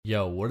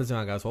Yo, what is going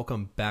on, guys?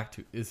 Welcome back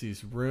to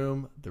Izzy's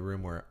room, the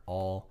room where it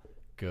all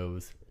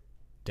goes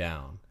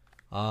down.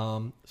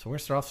 So we're gonna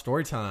start off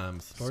story time.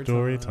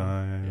 Story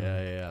time.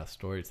 Yeah.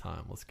 Story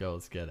time. Let's go.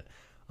 Let's get it.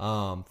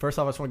 First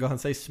off, I just want to go ahead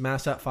and say,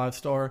 smash that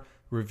 5-star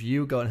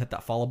review. Go ahead and hit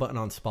that follow button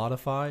on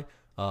Spotify.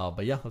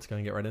 But yeah, let's go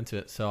and get right into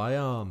it. So I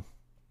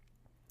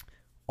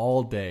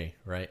all day,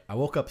 right? I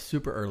woke up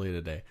super early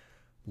today.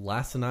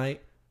 Last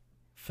night,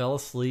 fell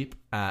asleep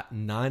at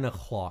 9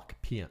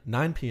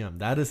 p.m.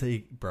 That is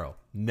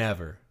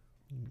never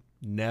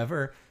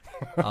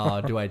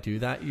do I do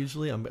that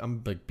usually.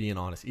 I'm like being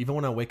honest. Even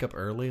when I wake up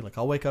early, like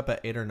I'll wake up at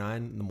 8 or 9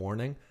 in the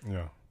morning.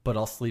 Yeah. But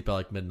I'll sleep at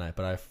like midnight.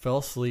 But I fell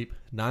asleep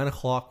 9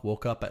 o'clock,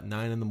 woke up at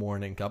 9 in the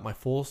morning, got my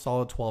full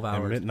solid 12 hours.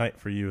 And midnight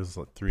for you is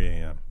like 3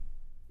 a.m.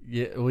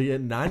 Yeah, well, yeah,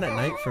 9 at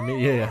night for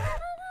me. Yeah.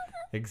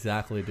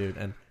 Exactly, dude.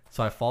 And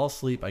so I fall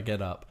asleep, I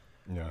get up.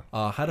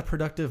 Yeah. Had a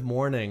productive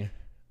morning.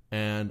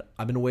 And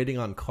I've been waiting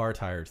on car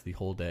tires the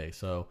whole day.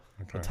 So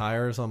the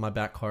tires on my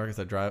back car, because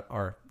I drive,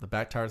 are the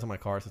back tires on my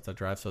car since I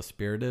drive so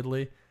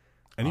spiritedly.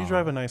 And you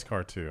drive a nice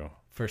car too.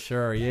 For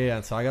sure, yeah.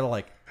 And so I gotta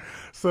like.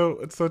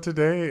 So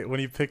today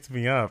when you picked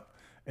me up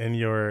in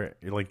your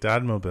like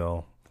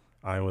Dadmobile,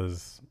 I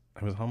was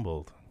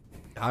humbled.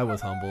 I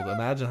was humbled.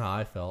 Imagine how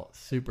I felt.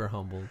 Super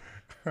humbled.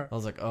 I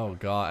was like, oh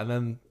god. And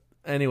then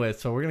anyway,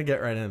 so we're gonna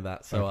get right into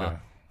that. So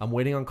I'm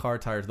waiting on car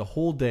tires the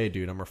whole day,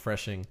 dude. I'm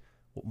refreshing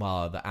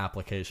the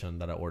application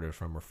that I ordered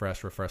from.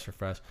 Refresh.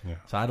 Yeah.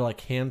 So I had to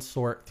like hand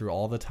sort through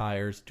all the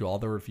tires, do all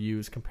the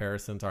reviews,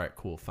 comparisons. All right,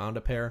 cool. Found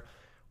a pair,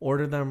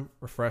 ordered them,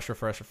 refresh.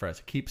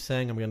 Keep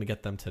saying I'm going to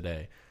get them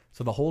today.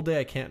 So the whole day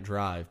I can't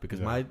drive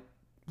because my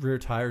rear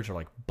tires are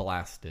like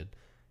blasted.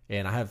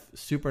 And I have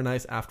super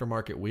nice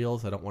aftermarket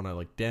wheels I don't want to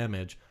like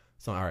damage.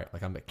 So all right,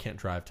 like I can't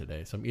drive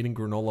today. So I'm eating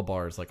granola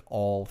bars like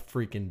all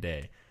freaking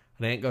day.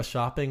 And I ain't go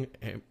shopping.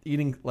 I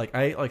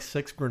ate like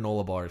 6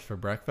 granola bars for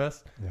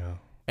breakfast. Yeah.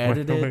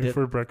 Edited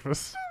for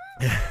breakfast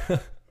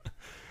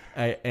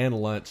and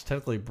lunch,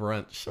 technically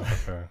brunch.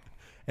 Okay.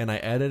 And I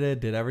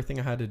edited, did everything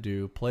I had to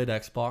do, played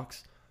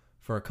Xbox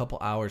for a couple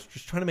hours,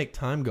 just trying to make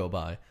time go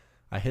by.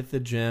 I hit the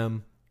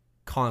gym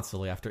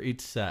constantly after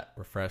each set.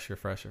 Refresh.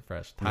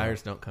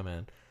 Tires don't come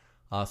in.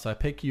 So I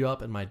pick you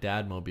up in my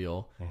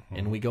Dadmobile,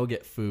 and we go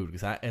get food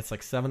because it's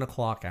like 7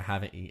 o'clock. I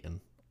haven't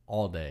eaten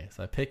all day,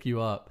 so I pick you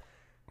up.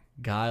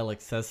 Guy like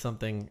says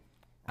something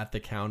at the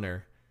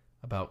counter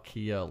about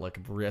Kia, like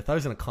I thought he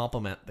was gonna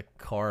compliment the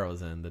car I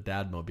was in, the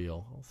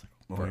Dadmobile. I was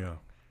like, oh yeah.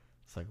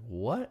 It's like,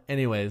 what?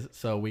 Anyways,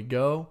 so we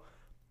go.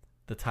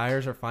 The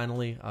tires are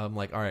finally. I'm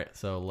like, all right,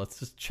 so let's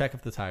just check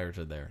if the tires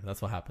are there.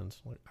 That's what happens.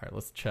 Like, all right,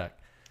 let's check.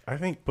 I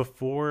think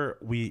before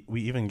we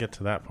even get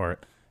to that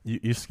part,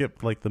 you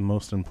skipped like the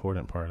most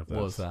important part of this.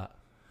 What was that?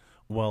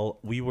 Well,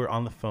 we were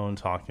on the phone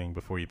talking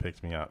before you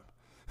picked me up.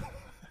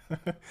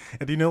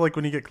 And do you know, like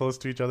when you get close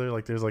to each other,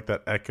 like there's like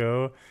that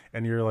echo,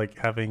 and you're like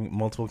having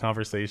multiple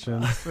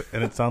conversations,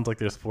 and it sounds like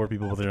there's 4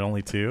 people, but there are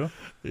only 2.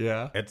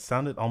 Yeah, it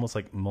sounded almost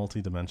like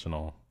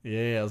multi-dimensional.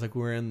 Yeah. I was like,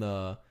 we're in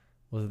the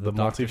the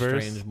Doctor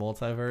multiverse? Strange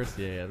multiverse.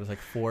 Yeah. There's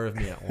like 4 of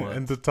me at once.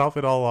 And to top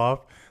it all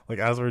off, like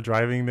as we're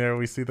driving there,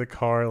 we see the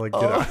car like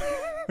get out.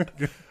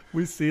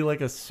 We see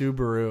like a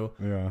Subaru,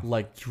 Yeah.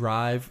 like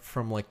drive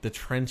from like the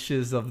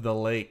trenches of the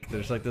lake.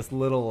 There's like this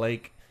little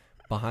lake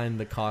behind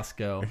the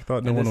Costco. I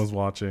thought no one was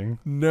watching.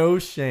 No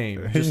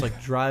shame. Just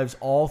like drives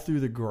all through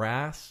the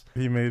grass.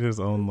 He made his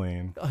own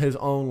lane.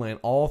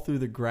 All through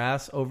the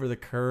grass, over the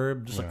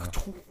curb, just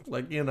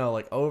like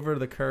over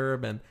the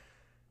curb. And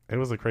it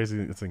was a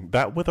crazy thing.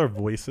 That with our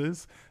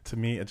voices, to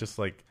me, it just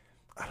like,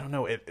 I don't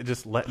know, it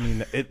just let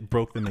me, it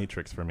broke the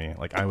matrix for me.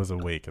 Like I was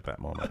awake at that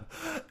moment.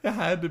 It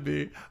had to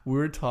be. We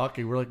were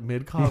talking, we're like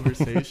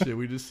mid-conversation.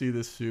 We just see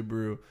this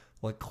Subaru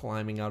like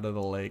climbing out of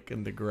the lake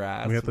in the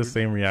grass. We had the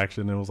same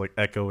reaction. It was like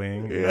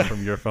echoing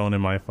from your phone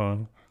and my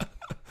phone.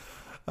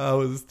 That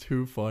was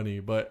too funny.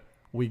 But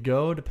we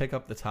go to pick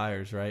up the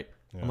tires, right?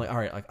 Yeah. I'm like, all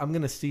right, like I'm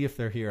gonna see if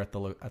they're here at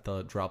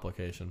the drop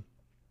location.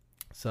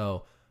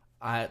 So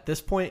at this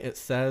point, it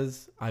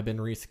says I've been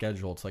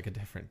rescheduled to like a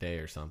different day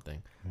or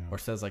something, or it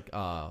says like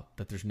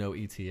that there's no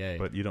ETA.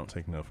 But you don't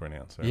take no for an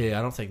answer. Yeah,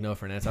 I don't take no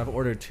for an answer. I've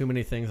ordered too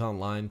many things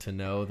online to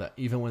know that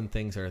even when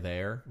things are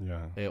there,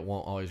 it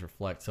won't always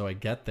reflect. So I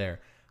get there,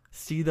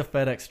 see the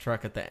FedEx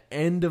truck at the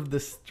end of the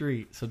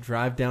street. So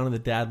drive down in the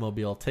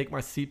Dadmobile, take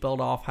my seatbelt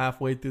off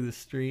halfway through the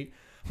street.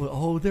 Well,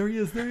 oh, there he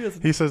is.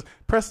 He says,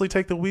 Presley,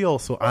 take the wheel.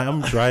 So I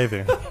am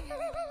driving.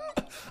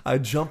 I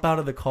jump out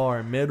of the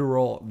car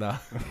mid-roll. Nah.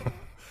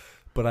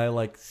 But I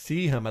like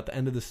see him at the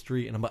end of the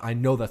street, and I'm like, I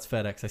know that's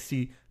FedEx.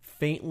 I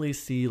faintly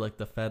see like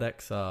the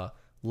FedEx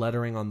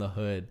lettering on the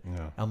hood.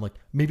 Yeah. I'm like,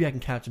 maybe I can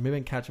catch him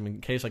in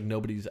case like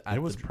nobody's at it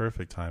was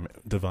perfect time.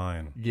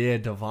 Divine. Yeah,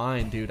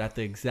 divine, dude. At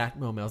the exact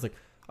moment, I was like,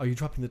 are you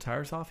dropping the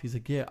tires off? He's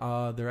like,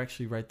 yeah, they're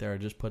actually right there. I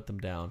just put them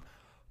down.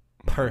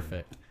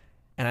 Perfect.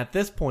 And at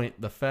this point,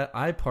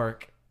 I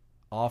park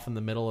off in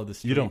the middle of the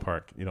street. You don't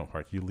park.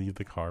 You leave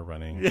the car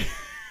running,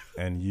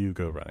 and you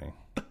go running.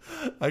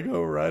 I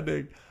go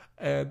running.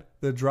 And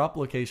the drop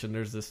location,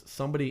 there's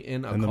somebody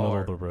in a car. In the middle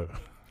of the road.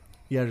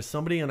 Yeah, there's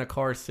somebody in a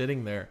car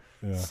sitting there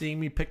Yeah. seeing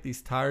me pick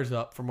these tires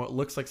up from what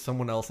looks like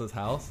someone else's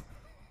house.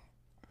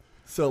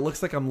 So it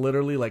looks like I'm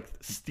literally like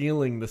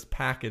stealing this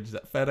package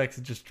that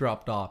FedEx just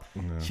dropped off.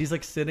 Yeah. She's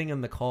like sitting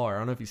in the car. I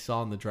don't know if you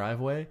saw in the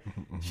driveway.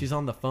 She's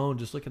on the phone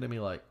just looking at me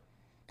like.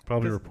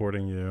 Probably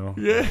reporting you.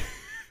 Yeah.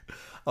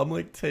 I'm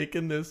like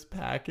taking this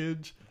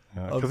package.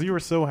 Because you were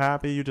so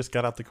happy. You just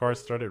got out the car,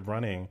 started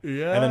running.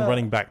 Yeah. And then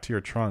running back to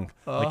your trunk.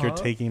 Like you're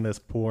taking this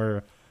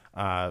poor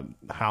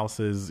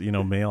house's,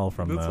 mail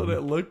from That's them. what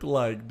it looked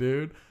like,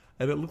 dude.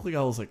 And it looked like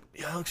I was like,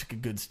 yeah, it looks like a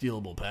good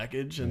stealable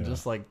package. And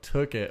just like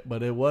took it.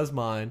 But it was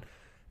mine.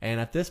 And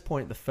at this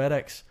point, the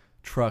FedEx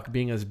truck,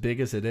 being as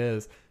big as it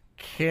is,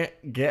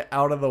 can't get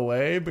out of the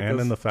way. Because... And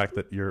then the fact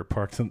that you're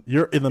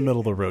you're in the middle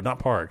of the road. Not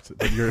parked,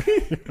 but you're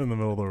in the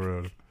middle of the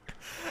road.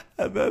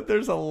 And then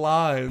there's a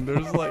line.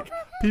 There's like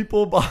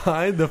people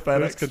behind the FedEx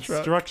There's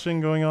construction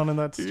going on in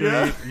that street.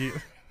 Yeah.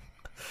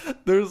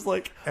 There's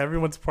like...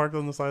 Everyone's parked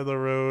on the side of the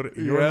road.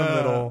 You're in the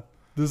middle.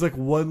 There's like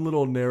one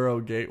little narrow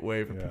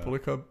gateway for people to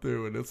come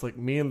through. And it's like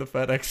me and the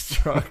FedEx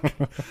truck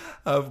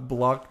have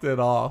blocked it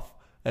off.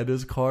 And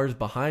his car's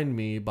behind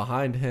me,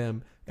 behind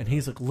him. And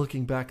he's like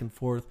looking back and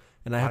forth.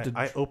 And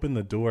I open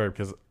the door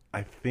because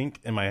I think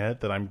in my head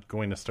that I'm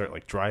going to start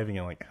like driving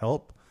and like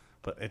help.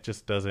 But it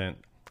just doesn't...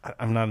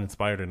 I'm not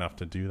inspired enough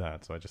to do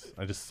that. So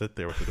I just sit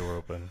there with the door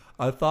open.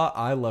 I thought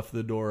I left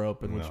the door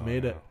open, which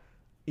made it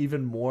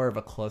even more of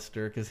a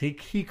cluster. Because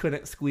he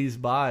couldn't squeeze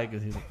by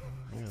because he's like,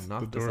 I'm going to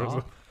knock this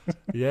off.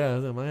 Yeah, I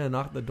was like, am I going to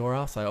knock the door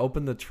off? So I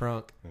opened the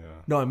trunk. Yeah.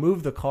 No, I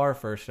moved the car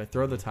first. I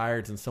throw the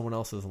tires in someone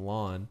else's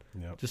lawn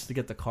just to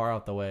get the car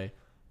out the way.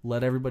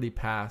 Let everybody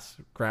pass.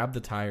 Grab the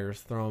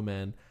tires. Throw them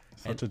in.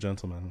 Such a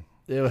gentleman.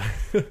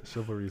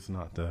 Chivalry's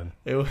not dead.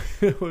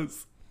 It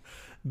was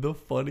the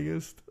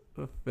funniest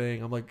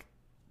thing. I'm like,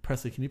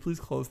 Presley, can you please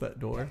close that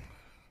door?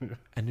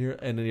 And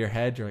in your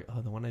head, you're like,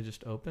 oh, the one I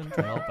just opened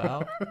to help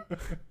out?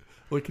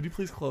 Wait, can you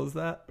please close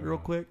that real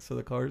quick so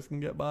the cars can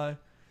get by?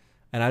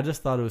 And I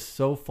just thought it was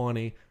so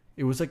funny.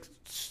 It was like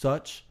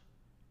such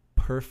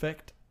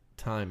perfect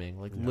timing,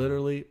 like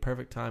literally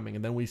perfect timing.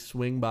 And then we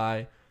swing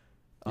by.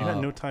 You had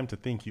no time to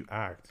think. You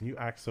act. You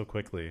act so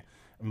quickly.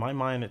 In my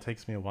mind, it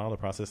takes me a while to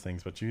process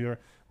things. But you're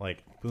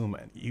like, boom,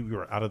 and you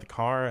were out of the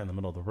car in the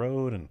middle of the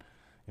road. And,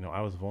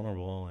 I was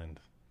vulnerable. And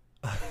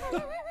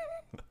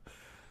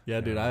yeah,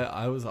 dude,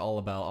 I was all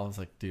about, I was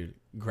like, dude,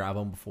 grab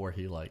him before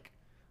he like,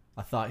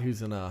 I thought he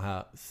was going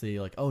to see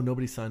like, oh,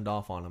 nobody signed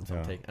off on him. So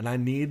I'm taking, and I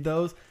need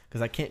those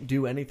because I can't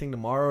do anything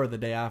tomorrow or the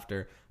day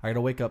after. I got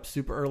to wake up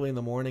super early in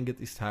the morning, get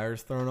these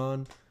tires thrown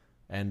on.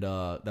 And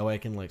that way I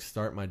can like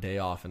start my day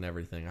off and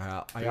everything.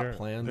 I got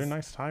plans. They're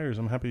nice tires.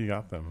 I'm happy you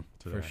got them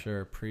today. For sure.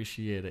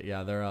 Appreciate it.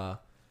 Yeah, they're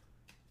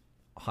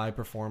high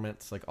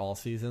performance, like all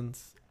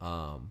seasons.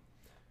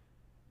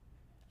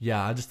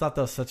 Yeah, I just thought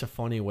that was such a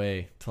funny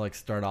way to like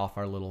start off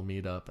our little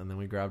meetup. And then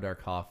we grabbed our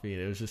coffee.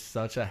 And it was just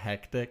such a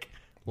hectic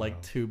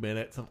 2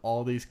 minutes of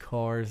all these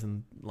cars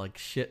and like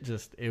shit.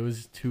 Just it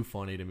was too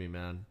funny to me,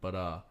 man.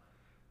 But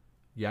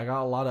yeah,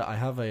 I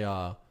have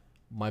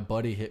my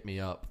buddy hit me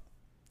up.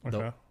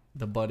 Okay.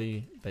 The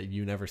buddy that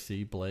you never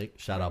see, Blake.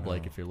 Shout out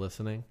Blake if you're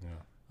listening.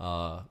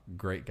 Yeah.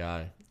 Great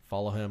guy.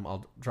 Follow him.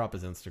 I'll drop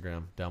his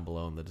Instagram down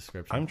below in the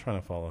description. I'm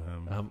trying to follow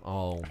him.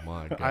 Oh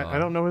my god. I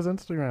don't know his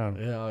Instagram.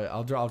 Yeah,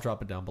 I'll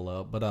drop it down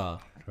below. But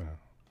Okay.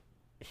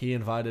 He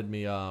invited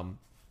me.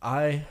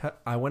 I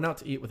went out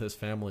to eat with his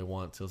family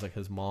once. It was like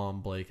his mom,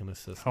 Blake, and his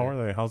sister. How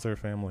are they? How's their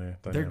family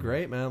dynamic? They're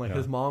great, man. Like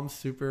his mom's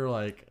super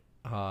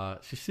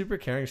she's super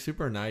caring,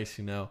 super nice.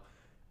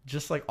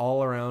 Just like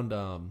all around.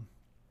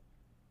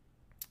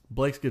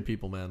 Blake's good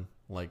people, man.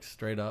 Like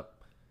straight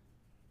up,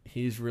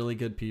 he's really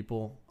good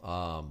people.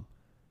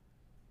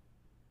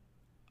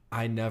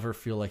 I never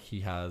feel like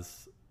he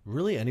has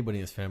really anybody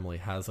in his family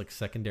has like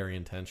secondary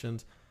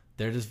intentions.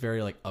 They're just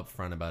very like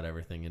upfront about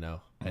everything,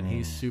 And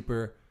he's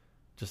super,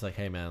 just like,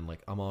 hey man,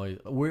 like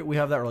we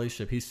have that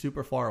relationship. He's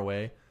super far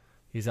away.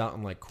 He's out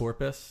in like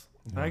Corpus.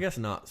 I guess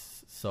not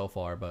so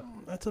far, but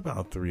that's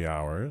about 3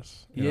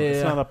 hours.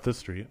 It's not up the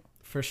street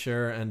for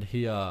sure. And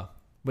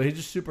but he's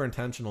just super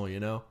intentional,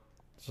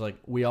 It's like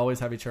we always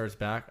have each other's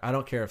back. I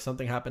don't care if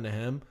something happened to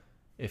him.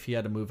 If he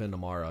had to move in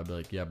tomorrow, I'd be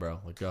like, yeah, bro,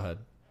 like go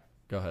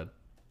ahead.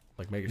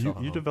 Like make yourself.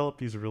 You develop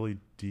these really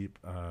deep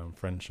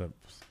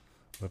friendships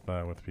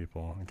with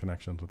people and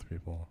connections with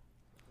people,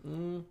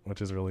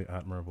 which is really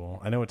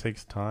admirable. I know it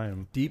takes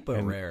time. Deep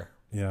but rare.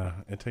 Yeah,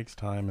 it takes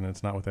time, and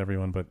it's not with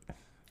everyone, but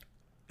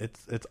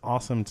it's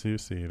awesome to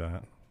see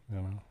that.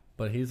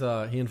 But he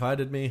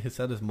invited me. He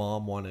said his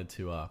mom wanted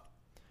to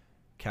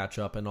catch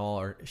up and all,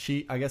 or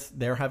I guess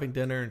they're having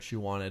dinner and she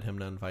wanted him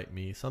to invite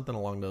me, something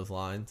along those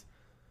lines.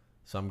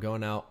 So I'm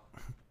going out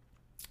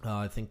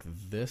I think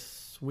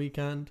this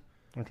weekend.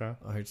 Okay.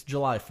 It's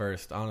July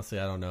 1st. Honestly,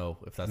 I don't know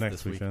if that's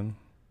next this weekend.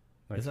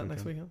 Is that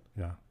next weekend?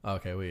 Yeah.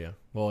 Okay,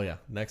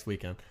 next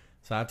weekend.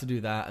 So I have to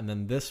do that, and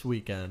then this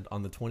weekend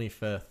on the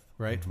 25th,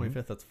 right?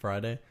 25th, that's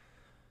Friday.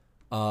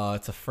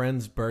 It's a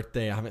friend's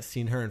birthday. I haven't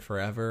seen her in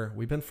forever.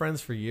 We've been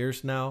friends for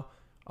years now.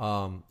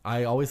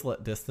 I always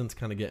let distance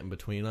kind of get in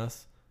between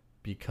us.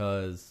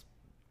 because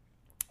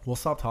we'll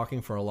stop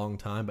talking for a long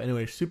time. But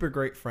anyway, super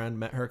great friend.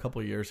 Met her a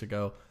couple of years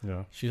ago.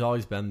 Yeah. She's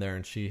always been there,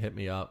 and she hit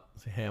me up.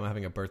 Say, hey, I'm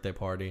having a birthday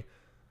party.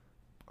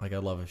 Like,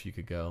 I'd love if you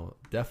could go.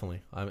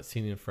 Definitely. I haven't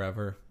seen you in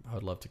forever. I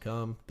would love to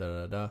come.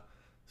 Da-da-da.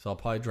 So I'll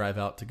probably drive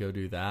out to go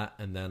do that.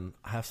 And then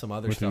I have some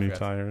other with stuff. With your new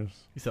tires?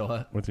 You said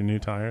what? With your new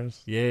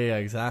tires? Yeah,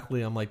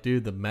 exactly. I'm like,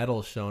 dude, the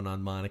metal's showing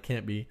on mine. It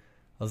can't be.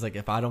 I was like,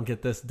 if I don't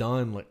get this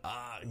done, like,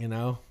 you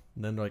know.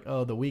 And then they're like,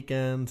 oh, the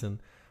weekends and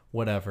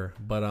whatever.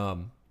 But,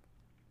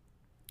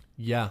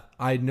 yeah.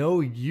 I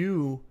know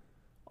you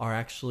are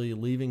actually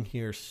leaving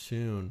here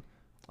soon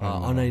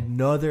on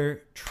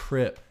another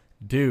trip.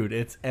 Dude,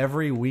 it's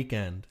every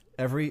weekend,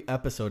 every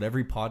episode,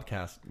 every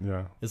podcast.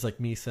 Yeah. Is like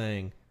me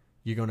saying,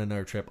 you're going on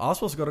another trip. I was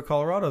supposed to go to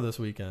Colorado this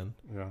weekend.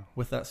 Yeah.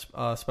 With that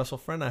special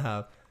friend I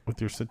have. With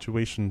your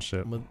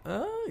situationship.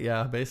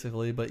 Yeah,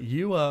 basically. But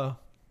you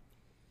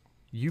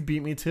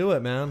beat me to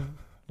it, man.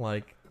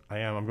 Like, I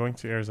am. I'm going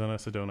to Arizona,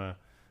 Sedona,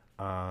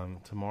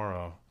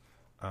 tomorrow.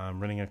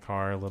 Renting a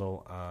car, a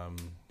little,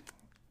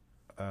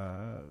 I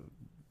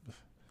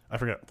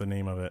forgot the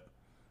name of it.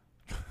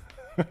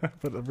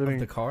 But of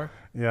the car?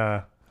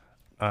 Yeah.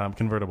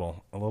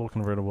 Convertible. A little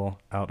convertible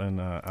out in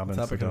What's Sedona.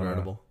 What's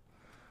convertible?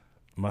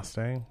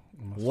 Mustang.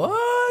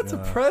 What? Yeah.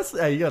 Impressive.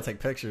 Hey, you gotta take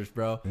pictures,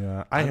 bro.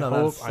 Yeah. I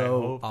hope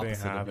they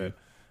have it.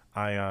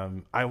 I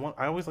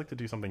always like to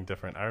do something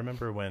different. I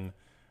remember when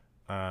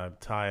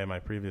Ty, my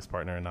previous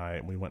partner,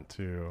 and we went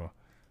to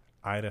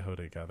Idaho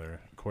together,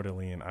 Coeur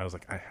d'Alene. I was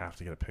like, I have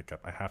to get a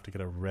pickup. I have to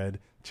get a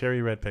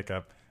cherry red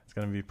pickup. It's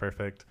going to be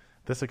perfect.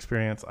 This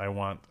experience, I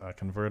want a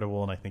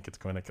convertible, and I think it's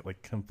going to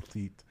like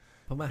complete.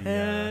 Put my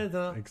head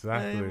up.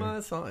 Exactly. My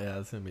song. Yeah,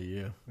 it's going to be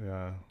you.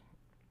 Yeah.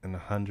 In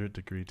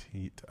 100-degree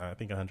heat. I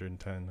think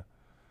 110.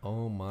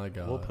 Oh, my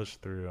God. We'll push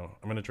through.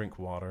 I'm going to drink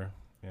water.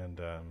 And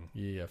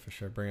yeah, for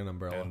sure. Bring an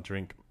umbrella. And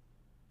drink.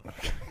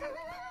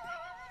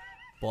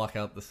 Block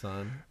out the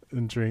sun.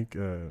 And drink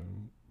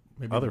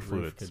maybe other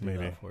fluids,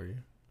 maybe. For you.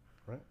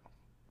 Right?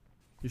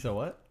 You said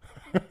what?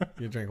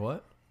 You drink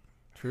what?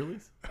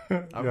 Trulies?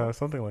 Yeah,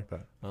 something like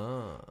that.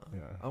 Ah.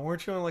 Yeah.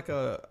 Weren't you on like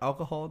a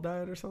alcohol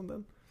diet or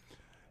something?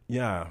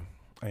 Yeah,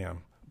 I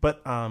am.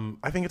 But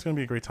I think it's going to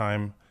be a great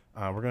time.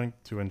 We're going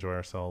to enjoy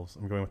ourselves.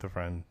 I'm going with a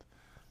friend,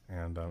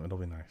 and it'll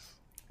be nice.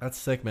 That's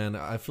sick, man.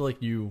 I feel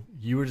like you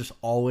were just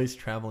always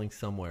traveling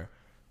somewhere.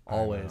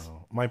 Always.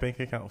 My bank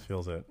account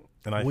feels it,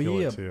 and I feel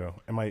it too.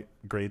 And my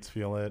grades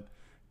feel it.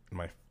 And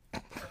my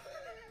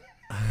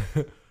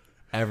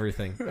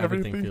everything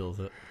feels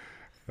it.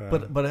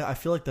 But I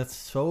feel like that's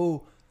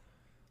so.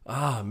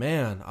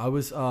 Man, I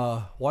was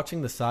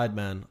watching the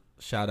Sidemen.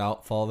 Shout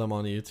out, follow them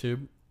on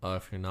YouTube.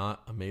 If you're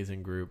not,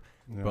 amazing group.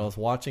 Yeah. But I was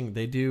watching.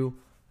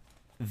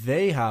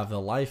 They have the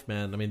life,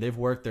 man. I mean, they've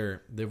worked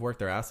their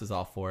asses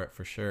off for it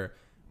for sure.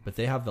 But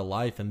they have the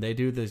life, and they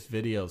do these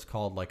videos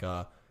called like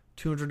a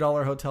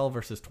 $200 hotel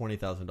versus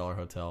 $20,000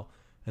 hotel,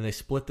 and they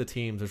split the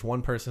teams. There's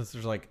one person.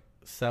 There's like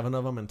 7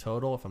 of them in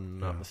total, if I'm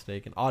not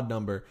mistaken. Odd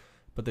number,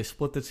 but they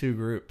split the 2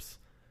 groups,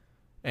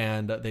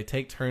 and they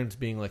take turns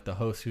being like the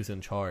host who's in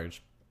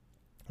charge.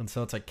 And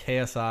so it's like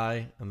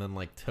KSI, and then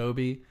like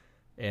Toby,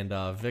 and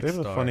Vic. They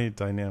have a funny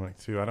dynamic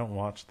too. I don't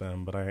watch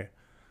them, but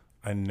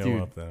I know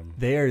of them.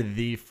 They are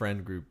the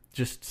friend group.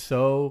 Just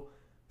so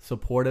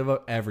supportive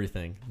of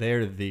everything.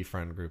 They're the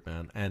friend group,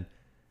 man. And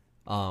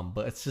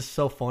but it's just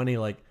so funny.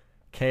 Like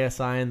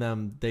KSI and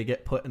them, they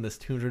get put in this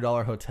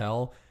 $200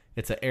 hotel.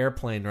 It's an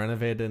airplane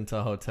renovated into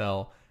a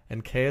hotel,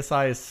 and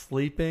KSI is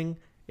sleeping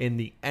in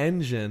the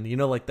engine. You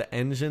know, like the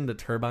engine, the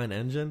turbine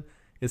engine,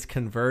 is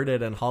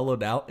converted and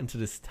hollowed out into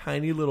this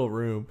tiny little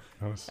room.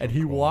 So and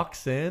he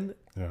walks in.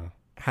 Yeah.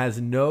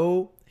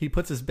 He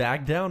puts his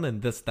bag down,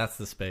 and that's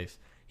the space.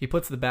 He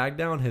puts the bag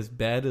down. His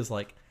bed is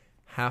like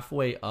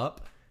halfway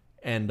up,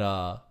 and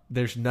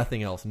there's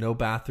nothing else. No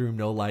bathroom,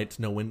 no lights,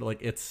 no window.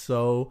 Like it's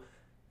so,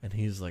 and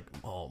he's like,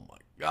 oh my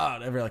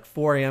God, every like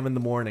 4 a.m. in the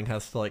morning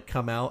has to like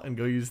come out and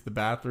go use the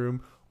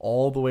bathroom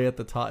all the way at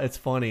the top. It's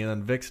funny. And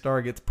then Vic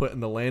Star gets put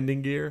in the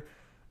landing gear,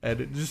 and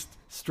it just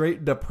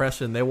straight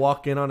depression. They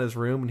walk in on his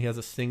room, and he has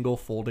a single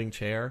folding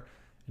chair.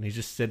 And he's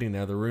just sitting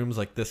there. The room's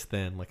like this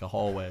thin, like a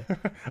hallway.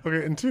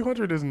 Okay, and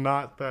 200 is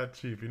not that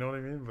cheap. You know what I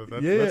mean? But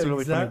that's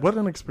really funny. What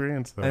an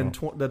experience, though. And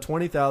the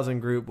 20,000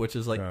 group, which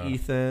is like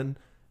Ethan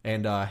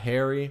and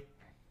Harry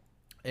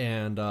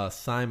and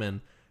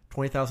Simon,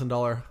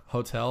 $20,000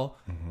 hotel.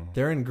 Mm-hmm.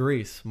 They're in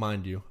Greece,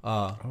 mind you.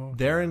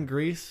 They're in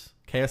Greece.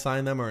 KSI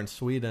and them are in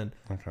Sweden.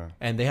 Okay.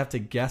 And they have to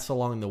guess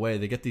along the way.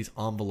 They get these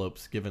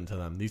envelopes given to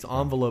them. These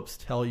envelopes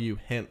tell you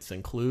hints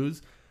and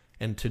clues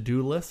and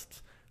to-do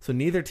lists. So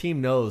neither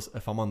team knows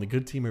if I'm on the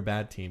good team or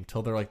bad team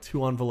till they're like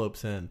 2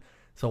 envelopes in.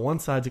 So one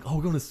side's like, oh,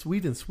 we're going to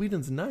Sweden.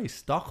 Sweden's nice.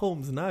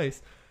 Stockholm's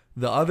nice.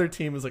 The other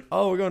team is like,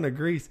 oh, we're going to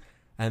Greece.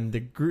 And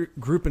the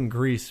group in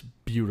Greece,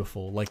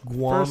 beautiful. Like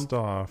Guam. First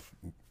off,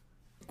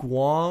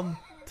 Guam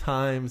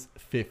times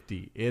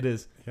 50. It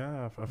is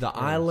the course.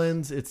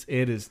 Islands. It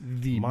is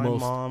the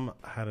most. My mom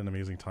had an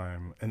amazing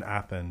time in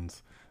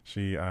Athens.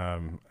 She, I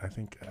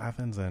think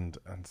Athens and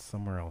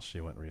somewhere else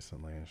she went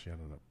recently. And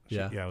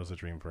it was a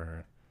dream for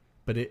her.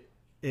 but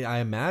I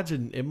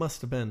imagine it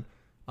must have been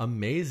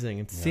amazing.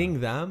 And seeing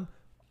them,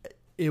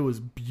 it was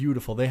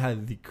beautiful. They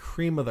had the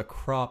cream of the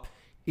crop,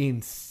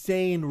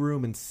 insane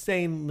room,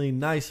 insanely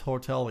nice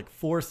hotel, like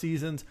Four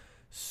Seasons,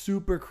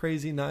 super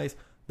crazy nice.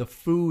 The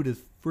food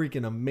is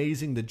freaking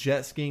amazing. The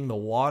jet skiing, the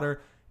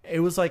water. It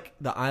was like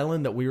the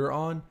island that we were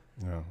on,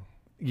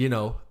 you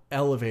know,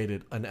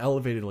 elevated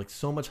like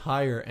so much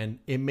higher. And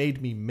it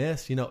made me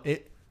miss, you know,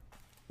 it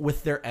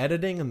with their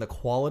editing and the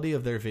quality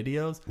of their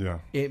videos.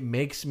 It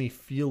makes me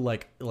feel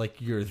like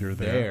you're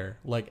there.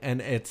 Like,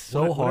 and it's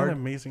so hard. What an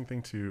amazing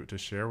thing to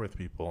share with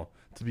people,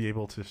 to be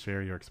able to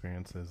share your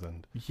experiences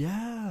and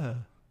your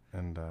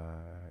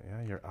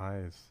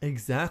eyes.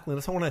 Exactly.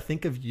 That's why when I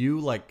think of you,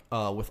 like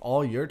with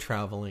all your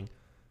traveling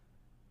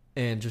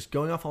and just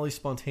going off all these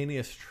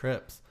spontaneous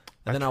trips,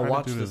 and then I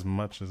watch to do it as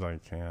much as I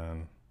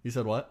can. You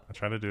said what? I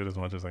try to do it as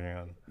much as I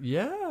can.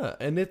 Yeah,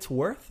 and it's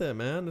worth it,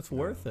 man. It's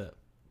worth it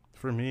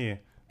for me.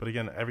 But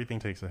again, everything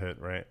takes a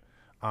hit, right?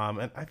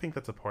 And I think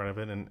that's a part of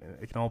it, and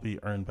it can all be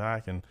earned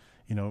back, and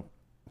you know,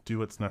 do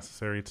what's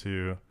necessary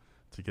to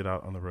get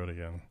out on the road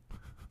again.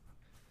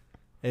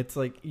 It's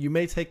like you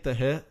may take the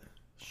hit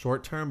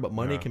short term, but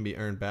money can be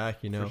earned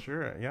back. You know, for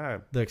sure. Yeah,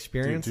 the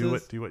experiences.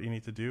 Do what you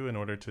need to do in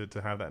order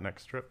to have that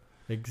next trip.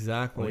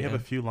 Exactly. Well, we have a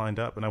few lined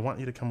up, and I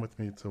want you to come with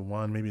me to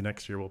one. Maybe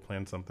next year we'll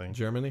plan something.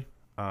 Germany.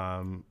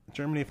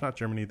 Germany. If not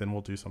Germany, then we'll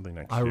do something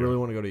next year. I really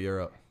want to go to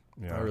Europe.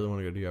 Yeah. I really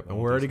want to go to Europe. And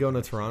we're already going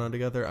to Toronto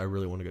together. I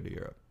really want to go to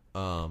Europe.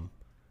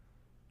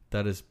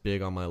 That is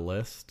big on my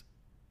list.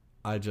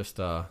 I just,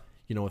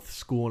 you know, with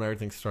school and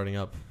everything starting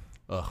up,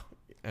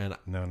 and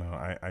No,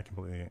 I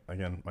completely,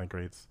 again, my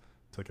grades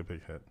took a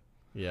big hit.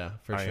 Yeah,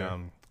 for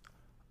sure.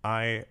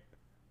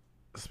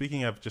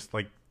 Speaking of just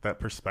like that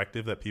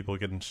perspective that people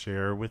can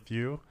share with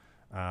you,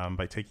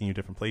 by taking you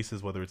different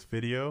places, whether it's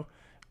video,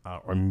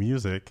 or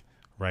music,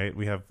 right?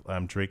 We have,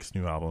 Drake's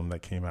new album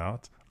that came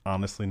out,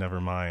 Honestly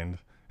Nevermind.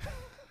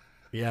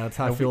 Yeah, that's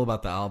how I feel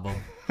about the album.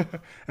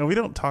 And we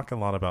don't talk a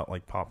lot about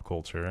like pop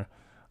culture,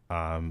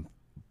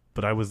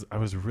 but I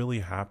was really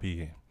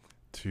happy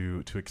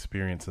to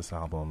experience this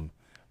album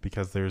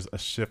because there's a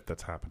shift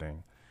that's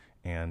happening,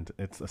 and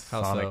it's a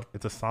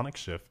sonic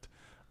shift,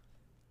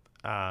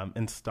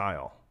 in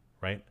style,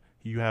 right?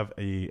 You have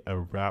a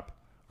rap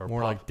or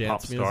more like dance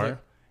pop star, music,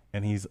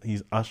 and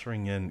he's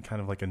ushering in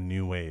kind of like a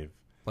new wave,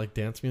 like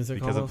dance music,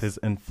 because almost? of his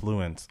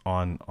influence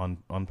on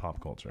pop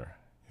culture.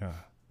 Yeah,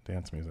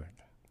 dance music.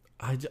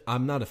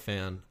 I'm not a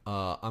fan.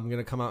 I'm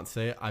gonna come out and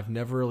say it. I've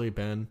never really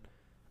been.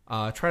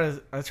 I try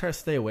to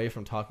stay away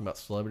from talking about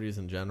celebrities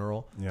in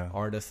general,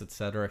 artists,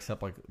 etc.,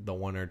 except like the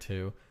one or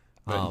two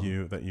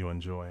that you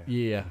enjoy.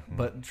 Yeah,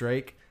 but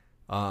Drake,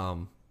 I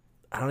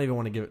don't even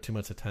want to give it too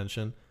much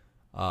attention.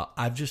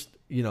 I've just,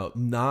 you know,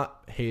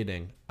 not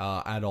hating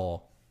at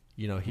all.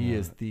 You know, he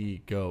is the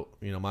GOAT.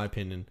 You know, my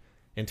opinion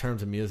in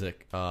terms of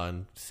music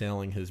and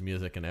selling his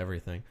music and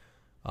everything.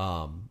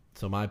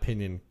 So my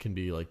opinion can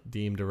be like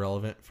deemed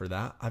irrelevant for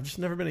that. I've just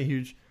never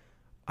been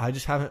I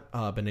just haven't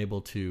been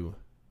able to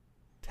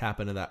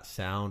tap into that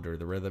sound or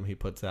the rhythm he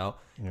puts out.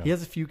 Yeah. He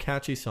has a few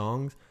catchy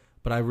songs,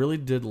 but I really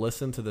did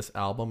listen to this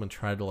album and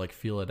try to like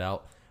feel it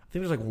out. I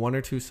think there's like one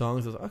or two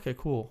songs that's okay,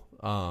 cool.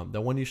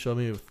 The one you showed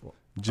me with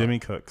Jimmy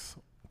Cooks,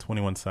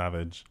 21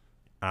 Savage,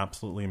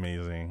 absolutely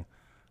amazing.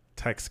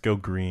 Texts Go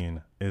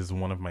Green is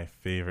one of my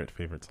favorite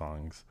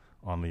songs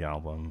on the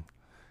album.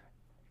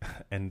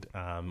 And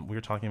we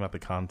were talking about the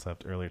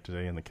concept earlier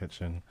today in the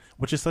kitchen,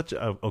 which is such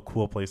a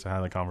cool place to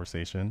have a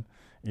conversation,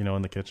 you know,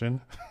 in the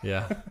kitchen.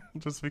 Yeah.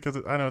 Just because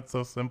I know it's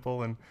so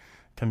simple and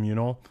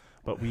communal,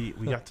 but we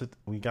got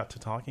to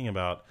talking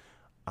about,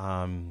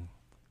 and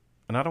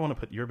I don't want to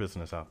put your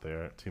business out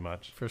there too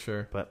much, for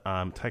sure. But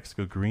Texts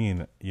Go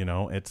Green, you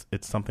know, it's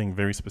something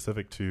very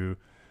specific to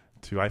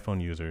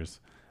iPhone users,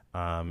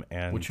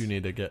 and which you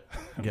need to get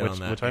on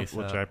that.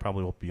 Which I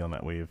probably will be on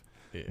that wave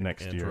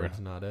next year.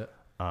 Android's not it.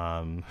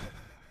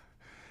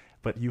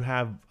 But you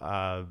have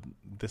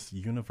this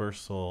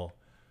universal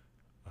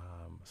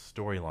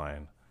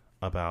storyline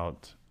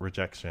about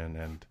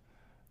rejection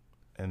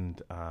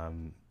and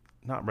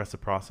not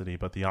reciprocity,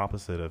 but the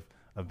opposite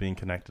of being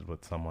connected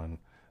with someone.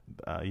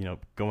 You know,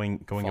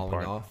 going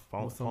apart,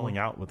 falling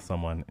out with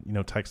someone. You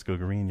know, Texts Go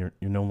Green. You're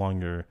no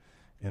longer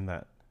in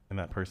that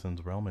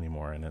person's realm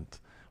anymore, and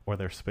or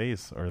their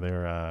space or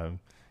their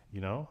you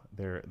know,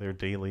 their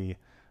daily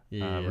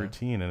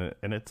routine,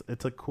 and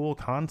it's a cool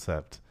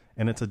concept,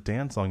 and it's a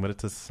dance song, but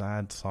it's a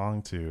sad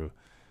song to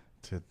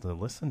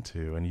listen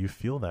to, and you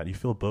feel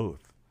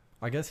both.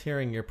 I guess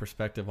hearing your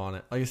perspective on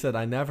it, like I said,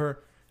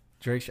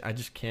 Drake, I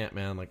just can't,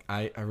 man. Like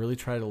I really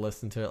try to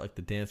listen to it, like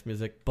the dance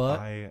music, but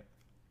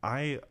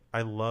I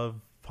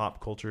love pop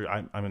culture.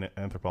 I'm an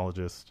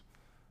anthropologist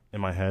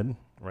in my head,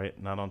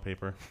 right? Not on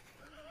paper,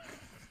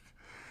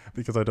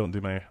 because I don't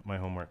do my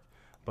homework,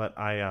 but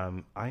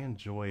I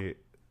enjoy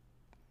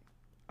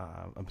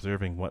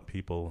observing what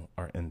people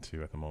are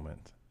into at the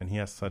moment, and he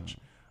has such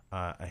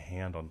a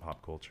hand on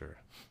pop culture,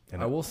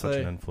 and I will such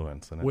say an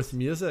influence. And with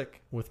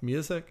music,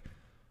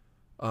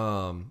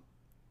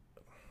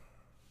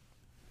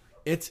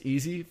 it's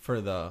easy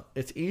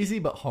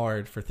but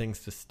hard for things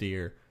to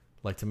steer,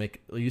 like to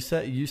make. You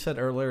said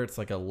earlier it's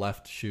like a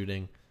left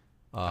shooting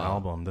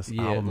album. This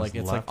album like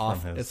is it's left like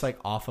off. from his... It's like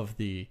off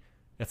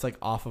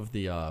of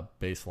the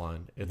bass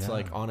line. It's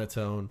like on its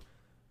own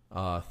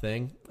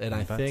thing, and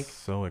I think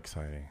so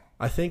exciting.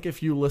 I think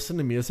if you listen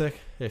to music,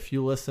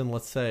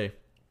 let's say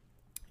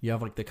you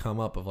have like the come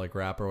up of like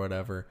rap or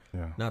whatever.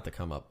 Yeah. Not the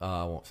come up.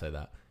 I won't say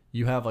that.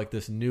 You have like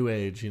this new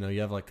age, you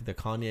have like the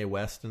Kanye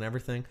West and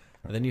everything.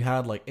 And then you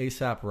had like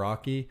A$AP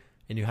Rocky,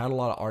 and you had a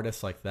lot of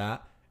artists like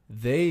that.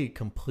 They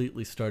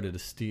completely started to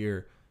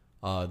steer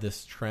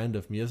this trend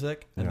of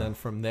music. And then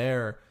from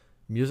there,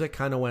 music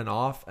kind of went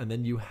off. And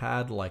then you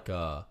had like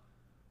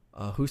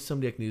who's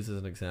somebody I can use as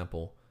an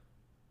example?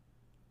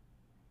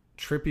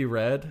 Trippie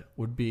Redd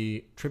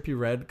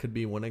could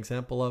be one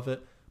example of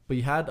it. But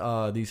you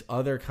had these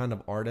other kind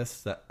of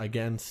artists that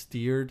again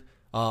steered.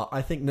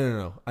 I think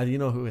no. You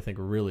know who I think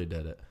really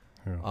did it?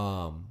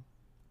 Yeah.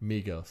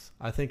 Migos.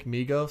 I think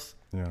Migos.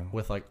 Yeah.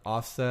 With like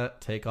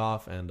Offset,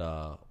 Takeoff, and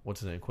what's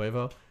his name,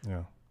 Quavo.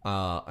 Yeah.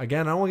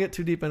 Again, I don't want to get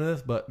too deep into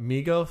this, but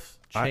Migos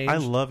changed. I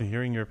love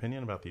hearing your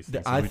opinion about these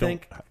things. I we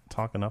think don't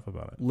talk enough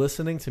about it.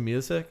 Listening to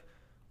music,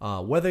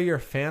 whether you're a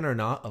fan or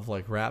not of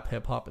like rap,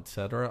 hip hop,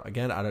 etc.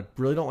 Again, I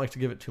really don't like to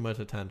give it too much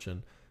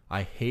attention.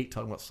 I hate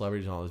talking about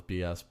celebrities and all this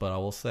BS, but I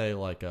will say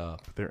like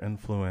their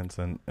influence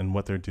and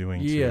what they're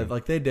doing. Yeah, too.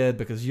 like they did,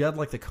 because you had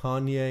like the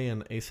Kanye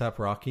and A$AP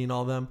Rocky and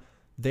all them.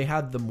 They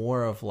had the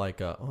more of like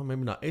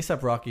maybe not.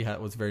 A$AP Rocky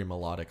was very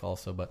melodic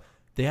also, but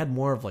they had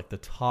more of like the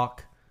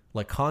talk.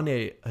 Like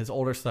Kanye, his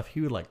older stuff,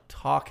 he would like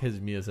talk his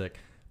music,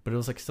 but it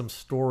was like some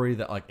story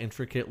that like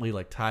intricately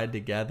like tied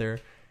together.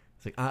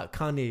 It's like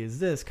Kanye is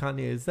this,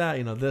 Kanye is that,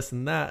 this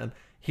and that, and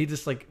he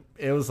just like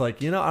it was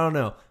like I don't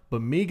know,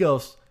 but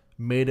Migos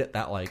made it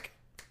that like,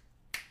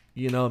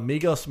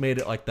 Migos made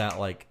it like that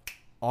like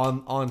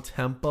on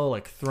tempo,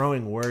 like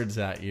throwing words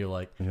at you,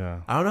 like I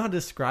don't know how to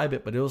describe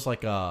it, but it was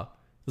like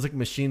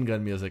machine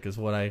gun music is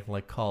what I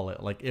like call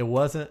it. Like it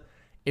was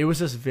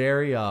just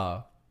very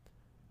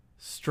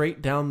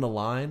straight down the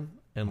line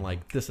and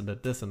like this and a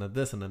this and a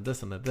this and a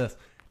this and a this,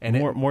 and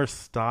more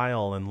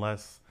style and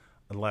less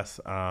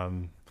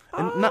and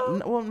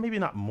maybe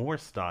not more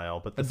style,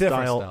 but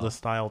the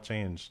style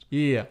changed.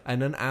 Yeah,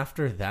 and then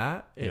after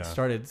that, it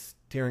started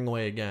steering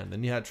away again.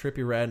 Then you had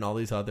Trippie Redd and all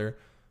these other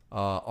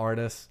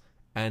artists,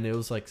 and it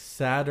was like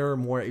sadder,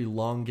 more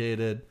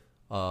elongated,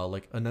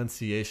 like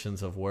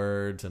enunciations of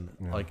words and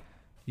like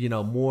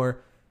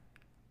more.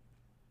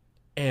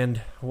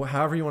 And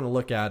however you want to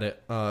look at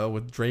it,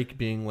 with Drake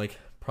being like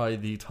probably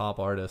the top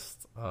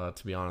artist,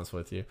 to be honest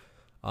with you,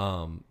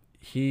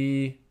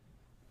 he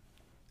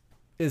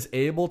is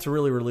able to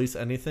really release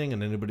anything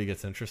and anybody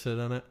gets interested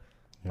in it.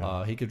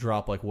 Yeah. He could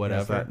drop like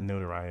whatever. He has that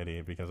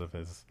notoriety because of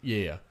his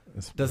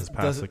his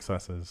past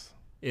successes.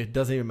 It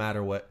doesn't even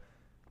matter what.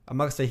 I'm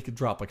not gonna say he could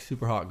drop like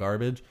super hot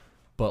garbage,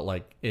 but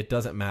like it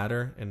doesn't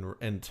matter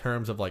in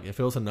terms of like if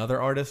it was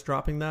another artist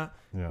dropping that,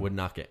 would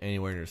not get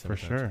anywhere near for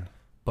sure.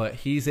 But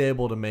he's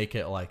able to make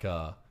it like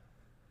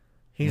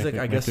he's like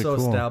I guess so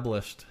cool.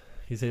 Established.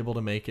 He's able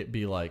to make it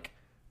be like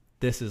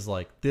this is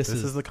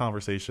the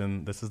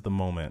conversation. This is the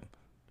moment.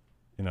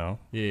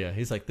 Yeah.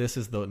 He's like, this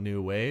is the new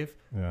wave.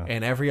 Yeah.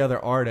 And every other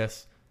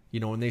artist,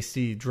 when they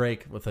see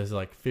Drake with his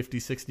like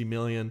 50, 60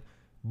 million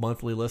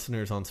monthly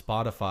listeners on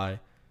Spotify,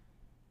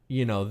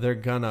 they're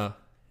gonna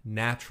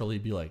naturally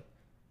be like,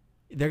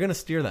 they're gonna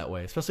steer that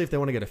way, especially if they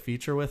want to get a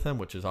feature with him,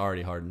 which is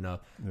already hard enough.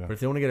 Yeah. But if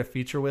they want to get a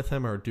feature with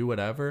him or do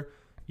whatever,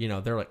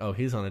 they're like, oh,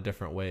 he's on a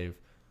different wave.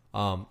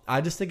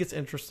 I just think it's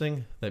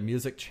interesting that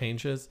music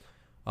changes,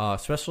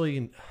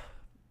 especially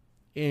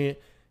in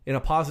a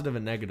positive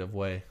and negative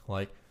way.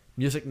 Like,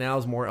 music now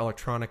is more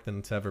electronic than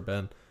it's ever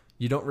been.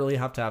 You don't really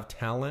have to have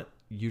talent.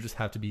 You just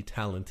have to be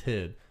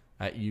talented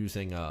at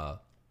using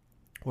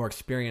or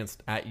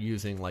experienced at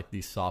using like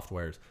these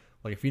softwares.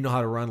 Like if you know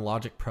how to run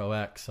Logic Pro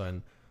X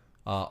and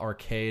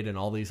Arcade and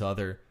all these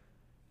other,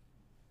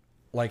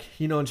 like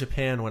in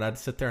Japan when I'd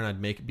sit there and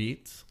I'd make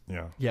beats.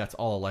 Yeah, it's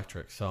all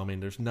electric. So I mean,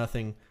 there's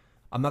nothing.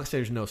 I'm not gonna say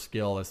there's no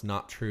skill. That's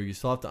not true. You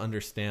still have to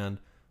understand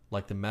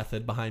like the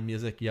method behind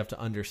music. You have to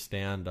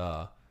understand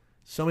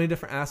so many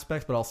different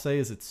aspects, but I'll say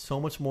is it's so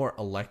much more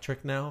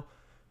electric now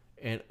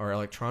or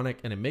electronic,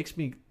 and it makes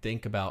me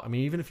think about, I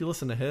mean, even if you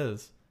listen to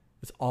his,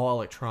 it's all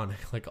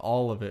electronic, like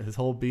all of it. His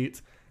whole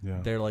beats,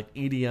 they're like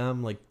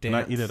EDM, like dance. And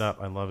I eat it up.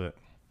 I love it.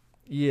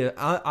 Yeah,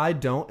 I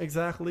don't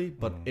exactly,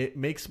 but it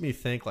makes me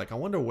think like, I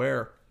wonder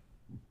where,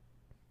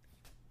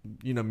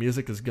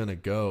 music is going to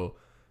go.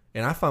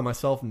 And I find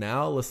myself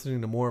now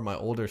listening to more of my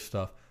older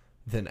stuff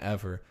than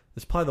ever.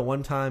 It's probably the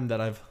one time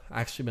that I've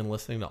actually been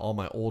listening to all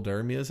my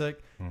older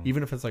music,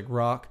 even if it's like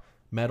rock,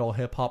 metal,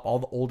 hip hop, all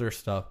the older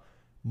stuff,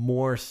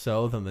 more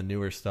so than the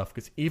newer stuff.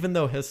 Because even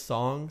though his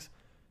songs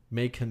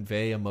may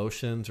convey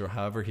emotions or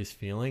however he's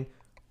feeling,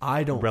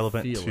 I don't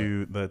relevant feel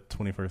to it. The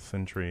 21st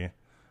century.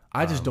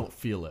 I just don't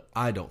feel it.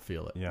 I don't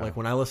feel it. Yeah. Like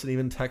when I listen to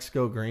even Texts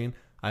Go Green,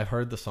 I've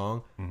heard the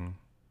song.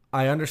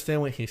 I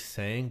understand what he's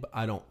saying, but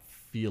I don't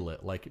feel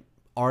it. Like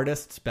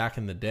artists back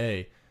in the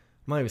day,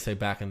 might even say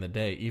back in the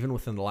day, even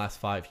within the last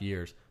 5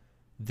 years,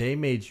 they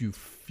made you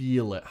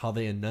feel it, how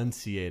they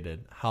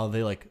enunciated, how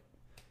they like,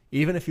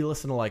 even if you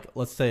listen to like,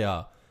 let's say,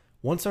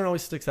 one song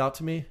always sticks out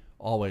to me,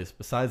 always,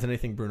 besides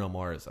anything Bruno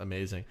Mars,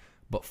 amazing,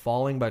 but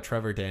Falling by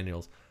Trevor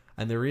Daniels.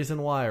 And the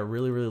reason why I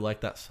really, really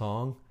like that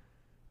song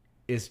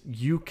is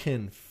you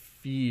can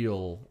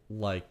feel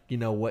like, you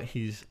know, what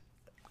he's,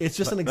 it's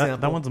just an example.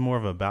 That one's more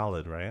of a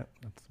ballad, right?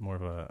 It's more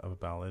of a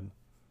ballad.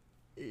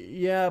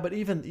 Yeah, but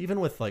even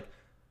with like,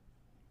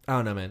 I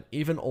don't know, man.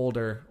 Even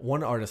older,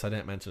 one artist I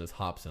didn't mention is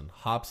Hobson.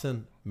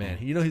 Hobson, man,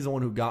 you know, he's the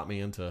one who got me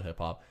into hip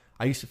hop.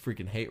 I used to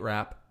freaking hate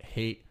rap,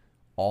 hate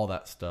all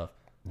that stuff.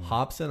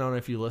 Hobson, I don't know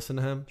if you listen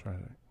to him.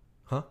 Tragic.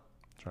 Huh?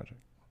 Tragic.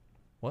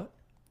 What?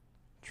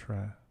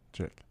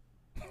 Tragic.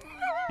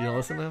 You don't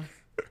listen to him?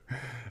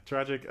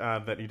 Tragic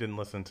that you didn't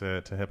listen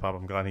to hip hop.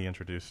 I'm glad he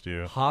introduced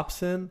you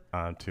Hobson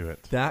to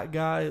it. That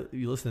guy,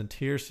 you listen to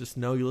Tears, just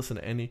know you listen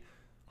to any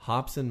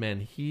Hobson,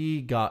 man.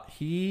 He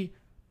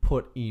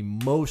put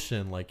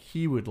emotion, like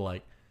he would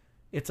like.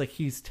 It's like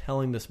he's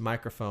telling this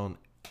microphone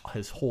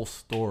his whole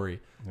story.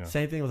 Yeah.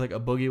 Same thing with like a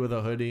Boogie with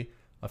a Hoodie,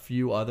 a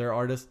few other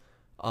artists.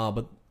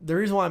 But the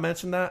reason why I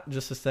mentioned that,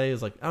 just to say,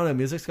 is like, I don't know,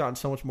 music's gotten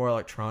so much more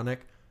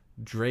electronic.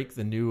 Drake,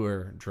 the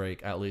newer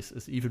Drake, at least,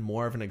 is even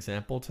more of an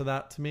example to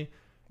that to me.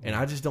 And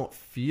I just don't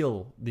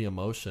feel the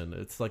emotion.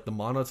 It's like the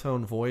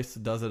monotone voice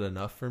does it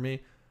enough for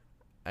me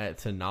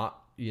to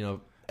not, you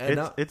know.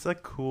 It's a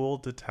cool,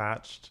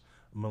 detached,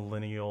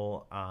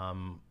 millennial, I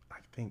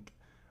think,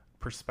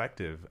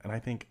 perspective. And I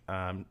think,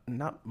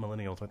 not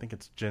millennials, I think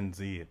it's Gen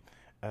Z.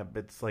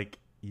 It's like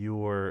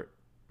the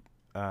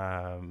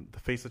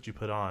face that you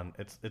put on.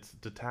 It's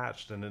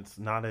detached, and it's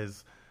not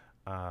as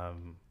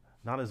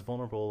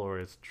vulnerable or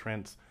as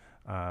transparent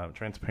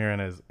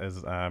as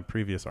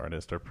previous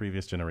artists or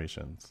previous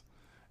generations.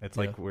 It's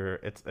like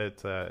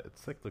it's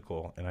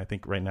cyclical, and I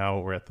think right now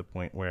we're at the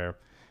point where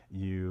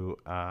you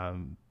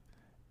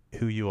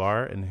who you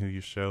are and who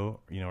you show,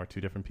 you know, are two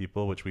different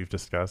people, which we've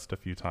discussed a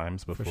few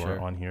times before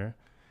on here.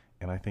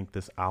 And I think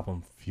this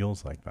album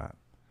feels like that.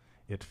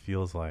 It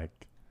feels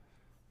like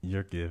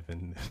you're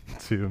giving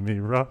to me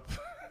rough.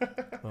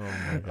 Oh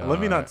my God. Let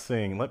me not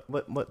sing.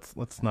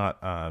 Let's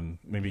not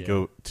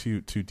go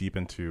too deep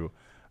into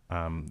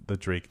the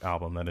Drake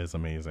album that is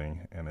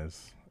amazing and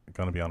is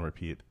going to be on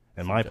repeat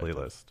in my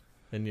playlist.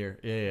 And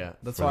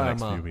that's for why the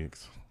next few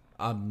weeks.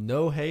 I'm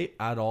no hate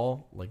at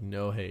all, like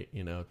no hate.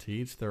 You know, to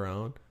each their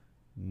own.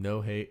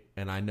 No hate,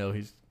 and I know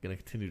he's going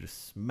to continue to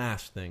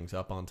smash things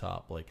up on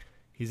top. Like,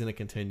 he's going to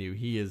continue.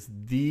 He is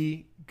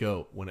the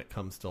GOAT when it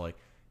comes to, like,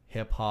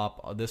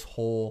 hip-hop.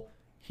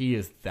 He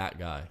is that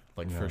guy,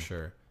 like, for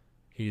sure.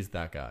 He's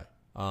that guy.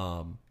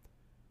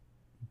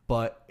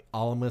 But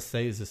all I'm going to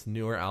say is this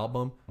newer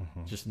album,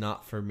 just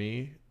not for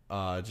me.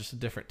 Just a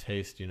different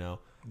taste, you know.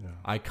 Yeah.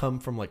 I come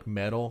from, like,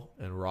 metal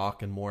and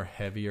rock and more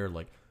heavier,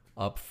 like,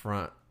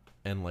 upfront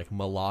and, like,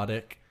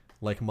 melodic,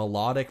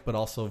 but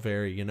also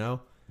very, you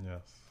know.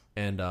 Yes.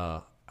 And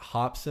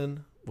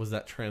Hobson was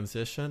that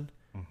transition,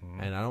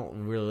 and I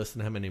don't really listen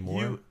to him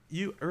anymore.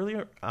 You early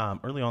on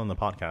in the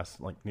podcast,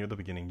 like near the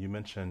beginning, you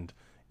mentioned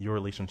your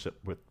relationship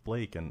with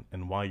Blake and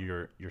why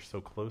you're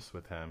so close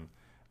with him.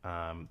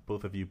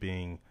 Both of you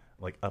being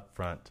like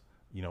upfront,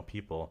 you know,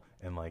 people,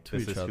 and like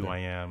this is who I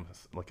am,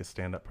 like a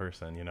stand-up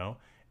person, you know.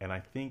 And I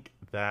think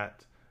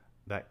that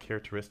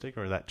characteristic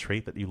or that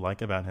trait that you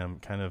like about him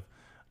kind of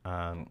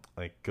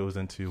like goes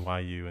into why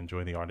you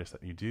enjoy the artists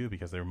that you do,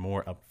 because they're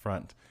more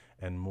upfront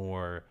and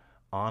more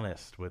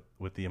honest with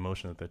the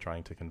emotion that they're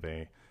trying to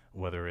convey,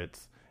 whether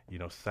it's, you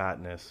know,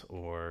 sadness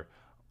or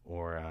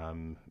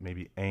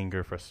maybe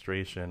anger,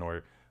 frustration,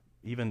 or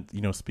even,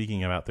 you know,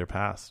 speaking about their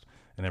past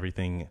and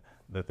everything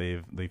that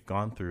they've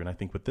gone through. And I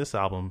think with this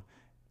album,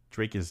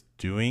 Drake is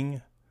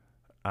doing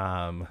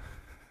I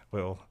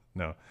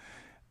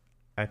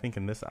think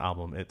in this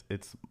album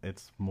it's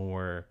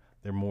more,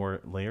 there are more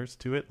layers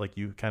to it. Like,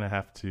 you kind of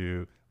have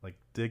to like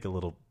dig a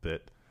little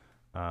bit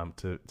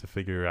to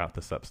figure out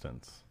the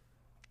substance.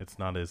 It's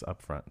not as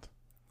upfront.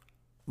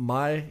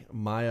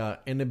 My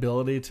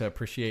inability to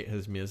appreciate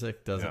his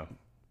music doesn't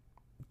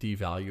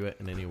devalue it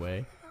in any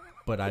way,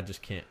 but I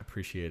just can't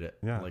appreciate it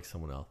like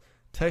someone else.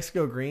 Texts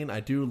Go Green,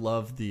 I do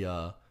love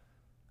the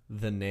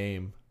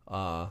name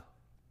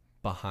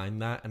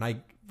behind that, and I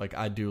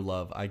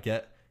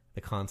get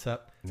the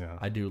concept. Yeah.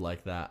 I do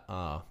like that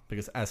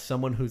because as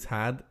someone who's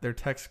had their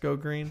texts go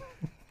green,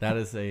 that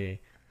is a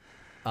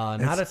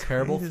not a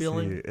terrible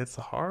feeling. It's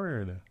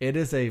hard. It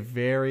is a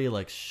very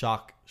like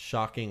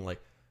shocking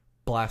like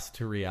blast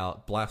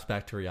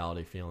back to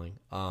reality feeling.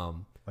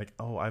 Like,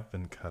 oh, I've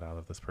been cut out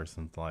of this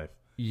person's life.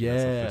 Yeah,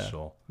 it's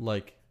official.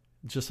 Like,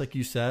 just like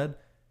you said,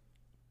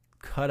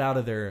 cut out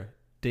of their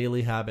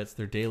daily habits,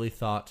 their daily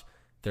thoughts,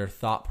 their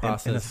thought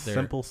process. In a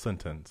simple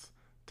sentence,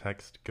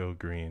 text go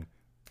green.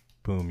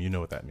 Boom, you know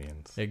what that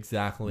means.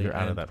 Exactly. You're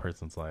out of that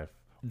person's life.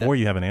 Or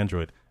you have an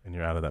Android and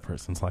you're out of that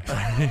person's life.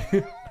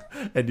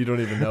 And you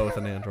don't even know with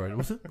an Android.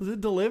 Was it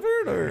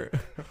delivered or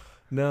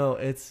no,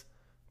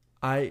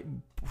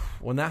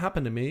 when that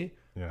happened to me,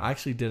 I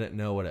actually didn't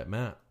know what it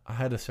meant. I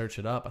had to search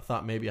it up. I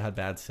thought maybe I had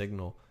bad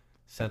signal.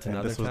 Sent And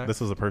another text.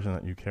 this was a person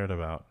that you cared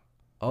about.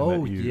 Oh,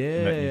 and that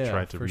you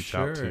tried to for reach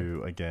out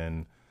to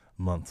again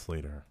months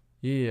later.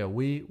 Yeah,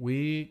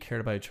 we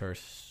cared about each other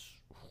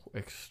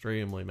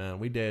extremely, man.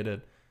 We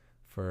dated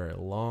for a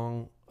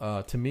long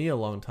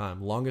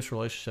time. Longest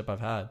relationship I've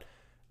had.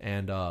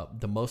 And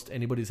the most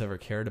anybody's ever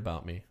cared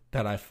about me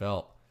that I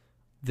felt.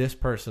 This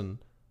person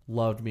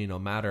loved me no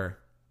matter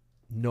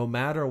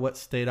what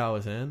state I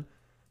was in.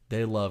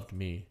 They loved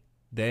me.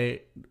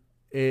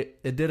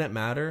 It didn't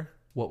matter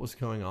what was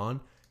going on.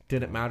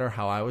 Didn't matter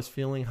how I was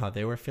feeling, how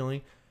they were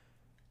feeling.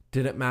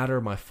 Didn't matter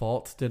my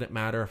faults. Didn't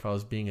matter if I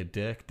was being a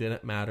dick.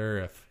 Didn't matter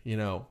if,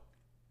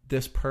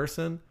 this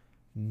person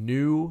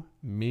knew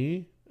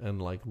me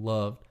and like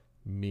loved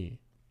me.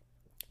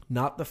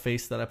 Not the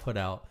face that I put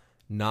out.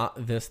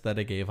 Not this that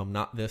I gave him.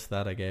 Not this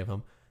that I gave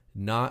him.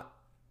 Not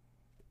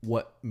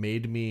what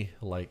made me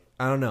like,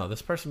 I don't know.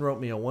 This person wrote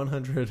me a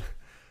 100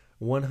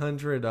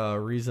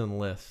 reason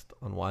list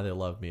on why they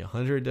love me.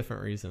 100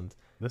 different reasons.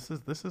 This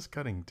is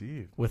cutting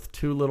deep. With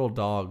 2 little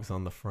dogs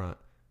on the front.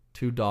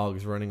 2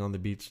 dogs running on the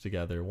beach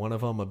together. One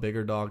of them, a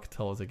bigger dog, could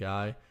tell was a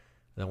guy. And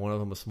then one of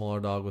them, a smaller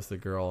dog, was the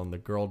girl. And the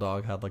girl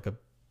dog had like a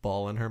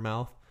ball in her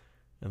mouth.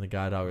 And the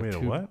guy dog...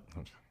 Wait, what?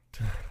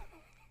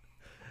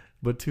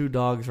 But 2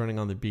 dogs running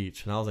on the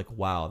beach. And I was like,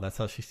 wow, that's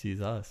how she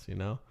sees us,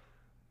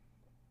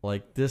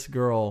 Like, this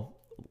girl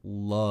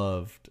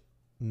loved...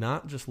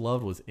 Not just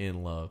loved, was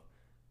in love.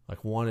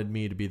 Like, wanted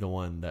me to be the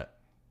one that...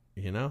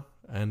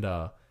 And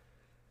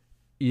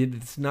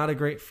it's not a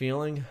great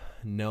feeling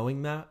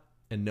knowing that.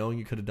 And knowing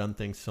you could have done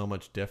things so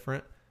much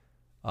different.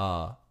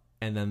 And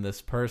then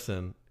this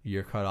person,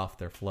 you're cut off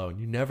their flow.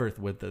 And you never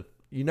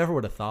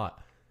would have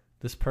thought.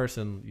 This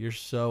person, you're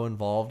so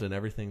involved in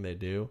everything they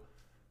do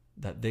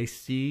that they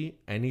see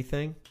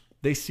anything.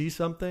 They see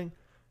something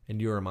and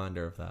you're a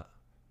reminder of that.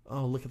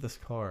 Oh, look at this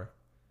car.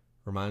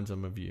 Reminds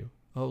them of you.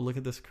 Oh, look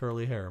at this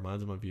curly hair. Reminds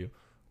them of you.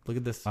 Look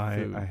at this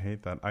food. I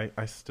hate that.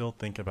 I still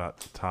think about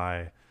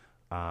Ty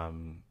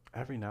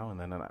every now and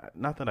then. And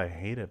not that I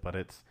hate it, but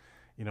it's...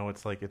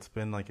 it's like it's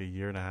been like a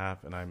year and a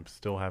half and I'm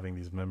still having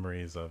these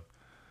memories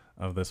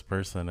of this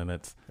person, and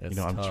it's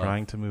I'm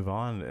trying to move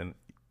on, and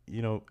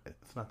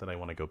it's not that I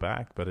want to go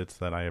back, but it's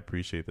that I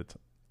appreciate that.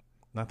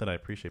 Not that I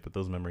appreciate, but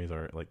those memories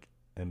are like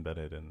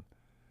embedded in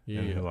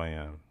who I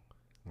am.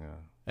 Yeah.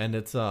 And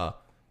it's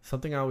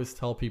something I always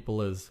tell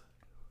people is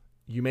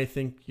you may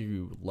think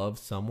you love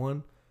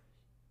someone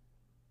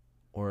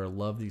or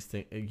love these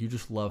things. You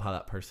just love how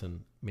that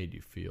person made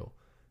you feel.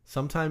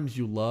 Sometimes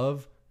you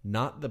love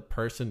not the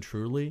person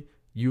truly,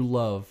 you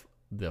love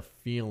the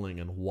feeling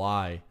and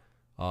why,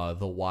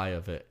 the why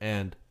of it.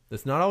 And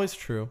it's not always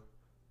true.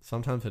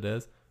 Sometimes it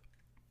is.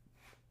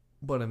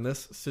 But in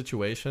this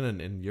situation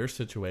and in your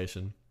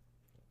situation,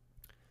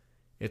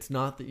 it's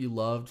not that you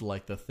loved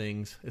like the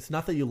things. It's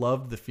not that you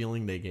loved the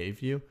feeling they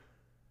gave you.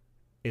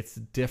 It's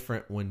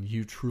different when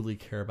you truly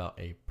care about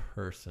a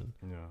person.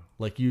 Yeah.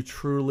 Like you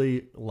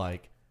truly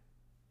like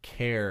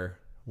care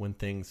when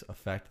things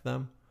affect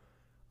them.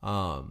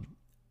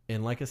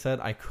 And like I said,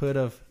 I could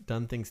have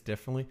done things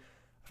differently.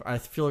 I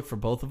feel like for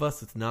both of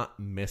us, it's not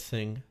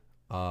missing.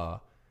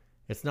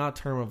 It's not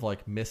a term of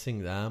like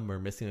missing them or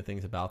missing the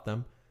things about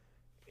them.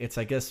 It's,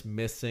 I guess,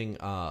 missing.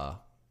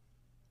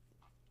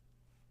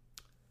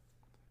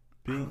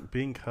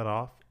 Being cut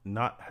off,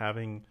 not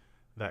having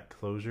that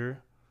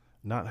closure,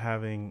 not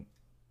having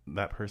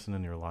that person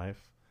in your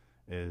life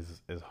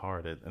is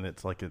hard. And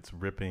it's like it's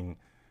ripping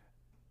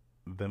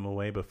them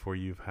away before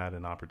you've had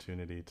an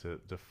opportunity to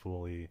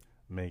fully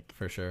make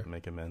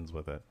amends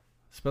with it.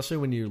 Especially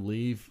when you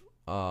leave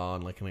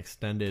on like an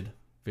extended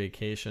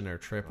vacation or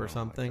trip or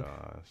something,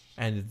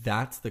 and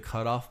that's the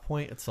cutoff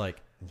point. It's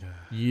like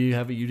you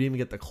didn't even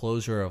get the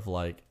closure of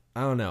like,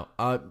 I don't know.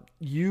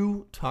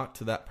 You talked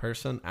to that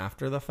person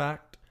after the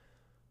fact.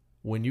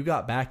 When you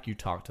got back, you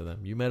talked to them.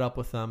 You met up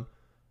with them,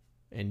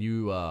 and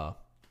you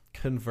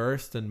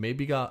conversed and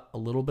maybe got a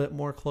little bit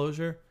more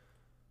closure.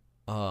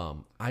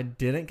 I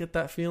didn't get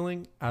that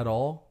feeling at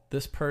all.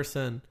 This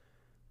person,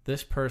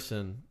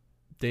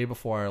 day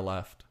before I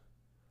left,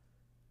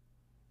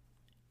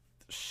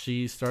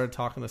 she started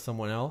talking to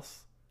someone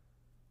else.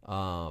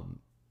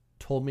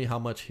 Told me how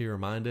much he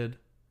reminded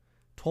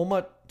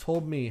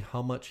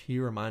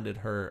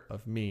her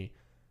of me.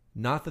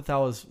 Not that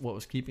was what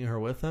was keeping her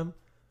with him,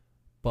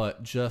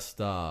 but just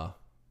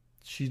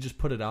she just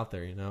put it out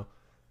there,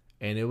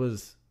 And it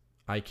was,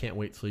 I can't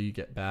wait till you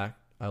get back.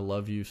 I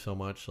love you so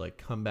much. Like,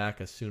 come back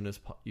as soon as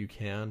you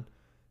can.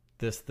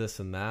 This,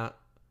 and that.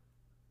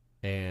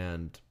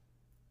 And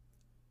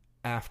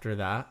after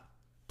that,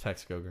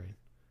 Texts Go Green.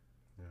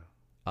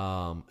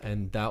 Yeah.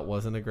 And that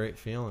wasn't a great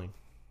feeling.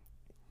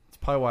 It's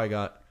probably why I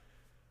got.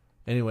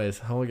 Anyways,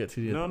 how will we get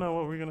to you? No.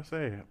 What were we gonna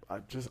say?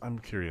 I'm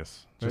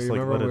curious. Just like,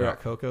 remember when we were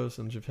at Coco's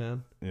in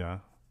Japan? Yeah.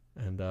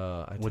 And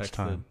I texted. Which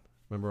time?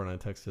 Remember when I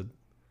texted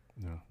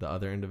the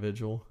other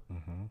individual?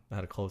 Mm-hmm. I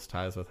had close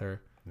ties with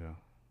her. Yeah.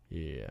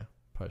 Yeah.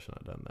 Probably should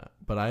not have done that.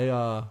 But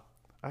I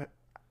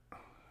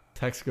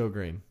Texts Go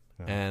Green.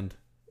 Yeah. And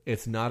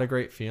it's not a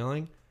great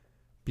feeling.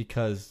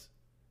 because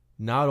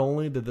not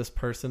only did this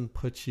person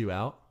put you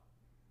out,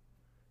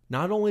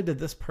 not only did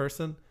this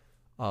person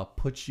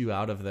put you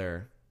out of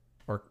their,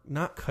 or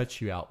not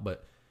cut you out,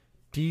 but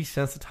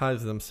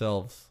desensitize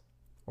themselves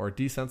or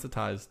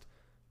desensitized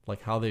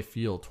like how they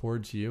feel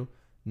towards you.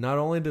 Not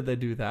only did they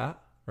do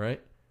that,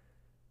 right?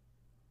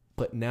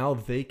 But now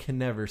they can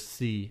never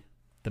see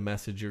the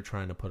message you're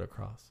trying to put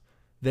across.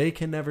 They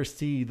can never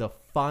see the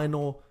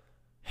final,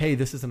 hey,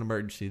 this is an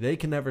emergency. They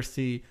can never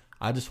see,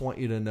 I just want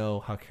you to know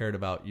how cared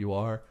about you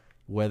are,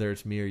 whether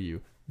it's me or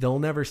you. They'll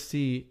never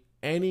see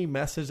any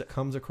message that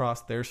comes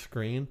across their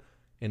screen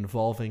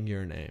involving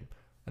your name.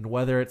 And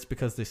whether it's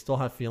because they still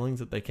have feelings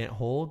that they can't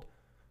hold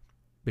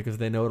because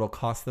they know it'll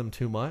cost them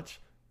too much,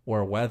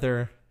 or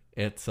whether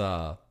it's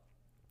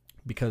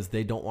because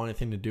they don't want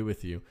anything to do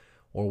with you,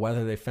 or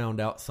whether they found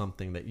out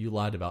something that you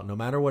lied about. No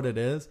matter what it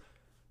is,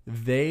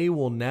 they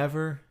will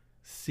never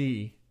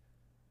see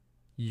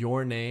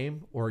your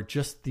name or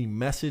just the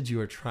message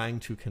you are trying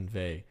to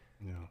convey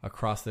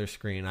across their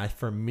screen.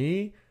 For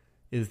me,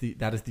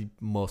 that is the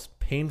most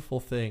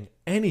painful thing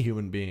any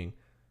human being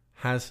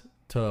has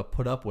to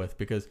put up with,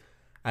 because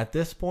at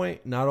this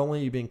point, not only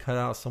are you being cut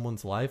out of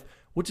someone's life,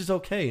 which is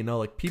okay, you know,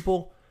 like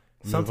people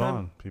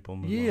sometimes people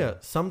move on.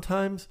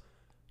 Sometimes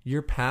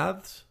your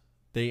paths,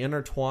 they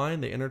intertwine,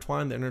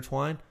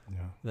 then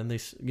they,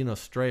 you know,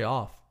 stray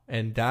off,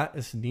 and that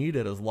is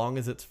needed as long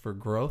as it's for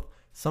growth.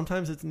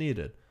 Sometimes it's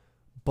needed,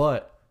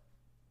 but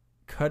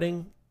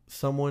cutting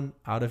someone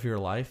out of your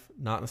life,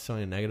 not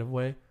necessarily in a negative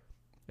way,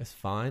 is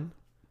fine.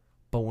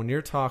 But when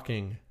you're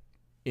talking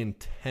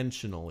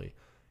intentionally,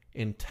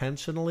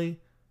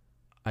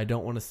 I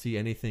don't want to see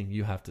anything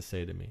you have to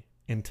say to me.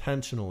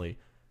 Intentionally,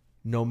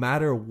 no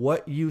matter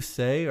what you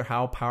say or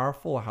how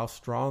powerful or how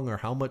strong or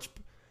how much,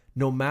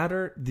 no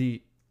matter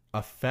the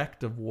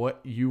effect of what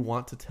you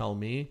want to tell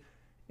me,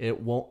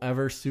 it won't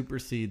ever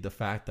supersede the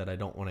fact that I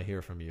don't want to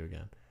hear from you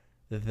again.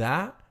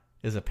 That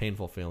is a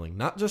painful feeling,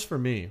 not just for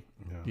me.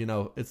 Yeah. You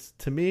know, it's,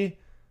 to me,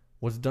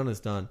 what's done is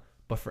done.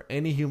 But for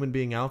any human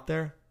being out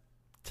there,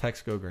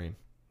 text Go Green.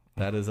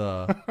 That is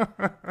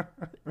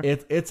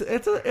it's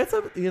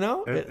a you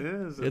know,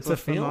 it's a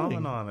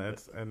phenomenon.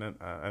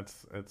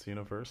 It's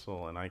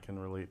universal, and I can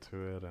relate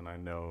to it, and I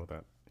know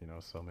that, you know,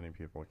 so many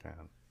people can.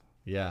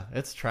 Yeah,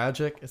 it's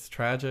tragic. It's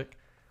tragic.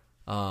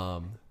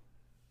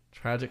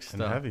 Tragic stuff.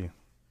 And heavy.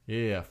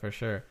 Yeah, for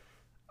sure.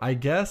 I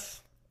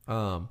guess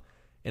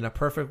in a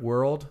perfect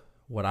world,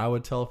 what I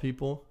would tell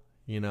people,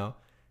 you know,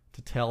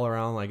 to tell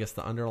around, I guess,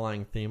 the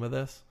underlying theme of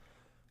this.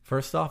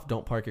 First off,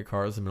 don't park your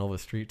cars in the middle of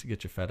the street to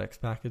get your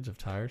FedEx package of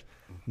tires.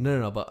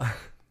 No, but...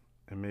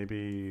 And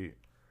maybe...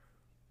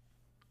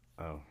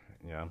 Oh,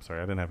 yeah, I'm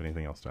sorry. I didn't have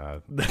anything else to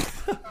add.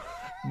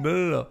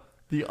 No.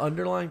 The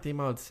underlying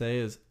theme I would say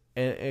is,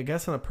 I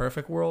guess in a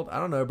perfect world, I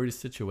don't know everybody's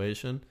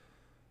situation.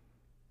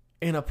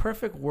 In a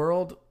perfect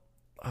world,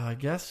 I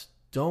guess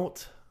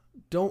don't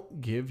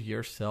give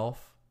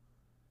yourself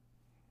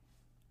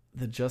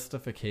the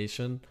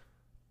justification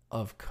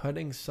of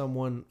cutting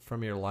someone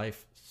from your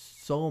life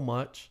so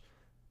much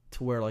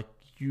to where, like,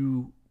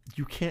 you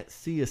can't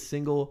see a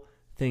single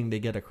thing they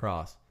get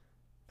across.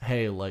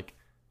 Hey, like,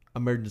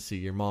 emergency,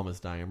 your mom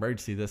is dying.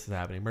 Emergency, this is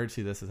happening.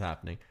 Emergency, this is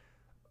happening.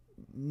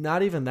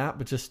 Not even that,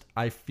 but just,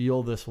 I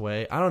feel this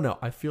way. I don't know.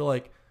 I feel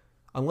like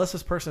unless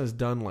this person has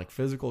done, like,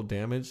 physical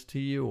damage to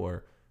you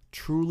or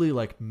truly,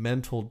 like,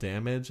 mental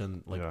damage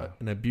and, like,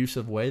 an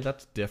abusive way,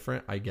 that's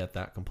different. I get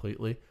that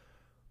completely.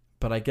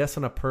 But I guess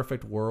in a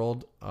perfect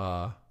world,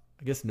 I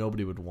guess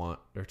nobody would want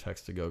their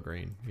text to go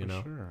green, you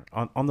know? Sure.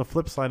 On the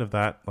flip side of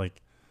that,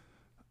 like,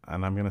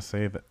 and I'm going to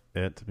say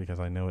it because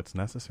I know it's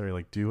necessary,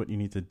 like, do what you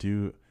need to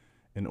do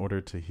in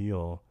order to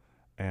heal,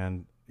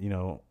 and, you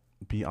know,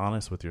 be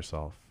honest with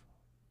yourself.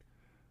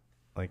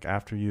 Like,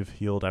 after you've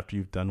healed, after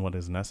you've done what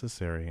is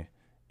necessary,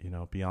 you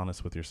know, be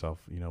honest with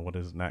yourself. You know, what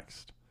is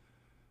next?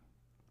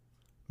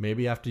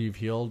 Maybe after you've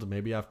healed,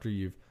 maybe after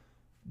you've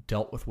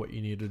dealt with what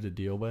you needed to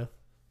deal with,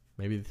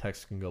 maybe the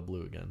text can go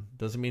blue again.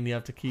 Doesn't mean you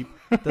have to keep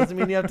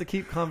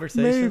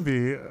conversations.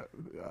 Maybe.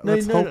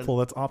 That's hopeful.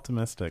 That's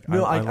optimistic.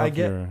 No, I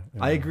get.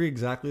 I agree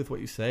exactly with what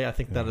you say. I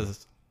think that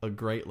is a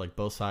great, like,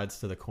 both sides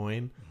to the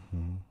coin.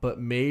 Mm-hmm. But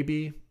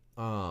maybe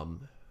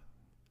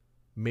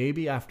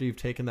after you've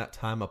taken that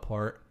time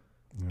apart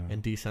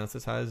and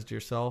desensitized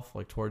yourself,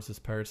 like, towards this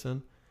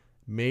person,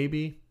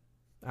 maybe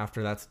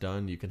after that's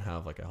done, you can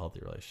have, like, a healthy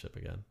relationship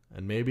again.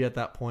 And maybe at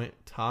that point,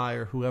 Ty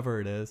or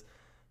whoever it is,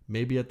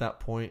 maybe at that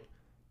point,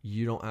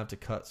 you don't have to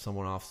cut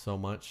someone off so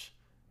much.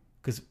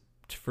 Because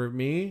for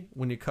me,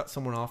 when you cut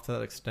someone off to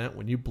that extent,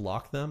 when you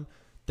block them,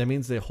 that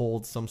means they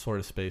hold some sort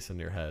of space in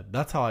your head.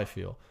 That's how I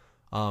feel.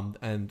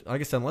 And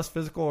like I said, unless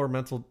physical or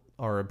mental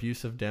or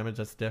abusive damage,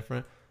 that's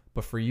different.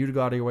 But for you to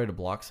go out of your way to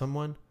block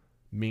someone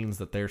means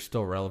that they're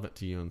still relevant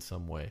to you in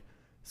some way.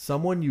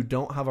 Someone you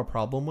don't have a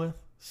problem with,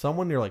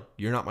 someone you're like,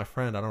 you're not my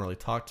friend, I don't really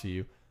talk to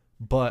you,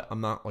 but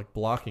I'm not, like,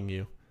 blocking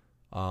you.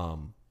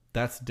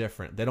 That's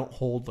different. They don't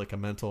hold, like,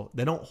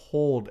 they don't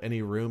hold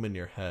any room in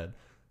your head.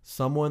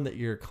 Someone that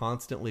you're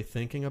constantly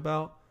thinking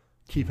about,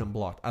 keep him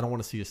blocked. I don't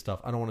want to see his stuff.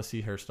 I don't want to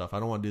see her stuff. I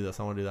don't want to do this.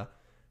 I want to do that.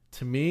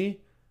 To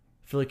me,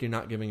 I feel like you're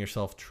not giving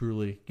yourself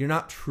you're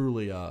not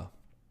truly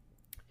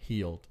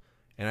healed.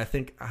 And I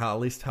think at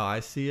least how I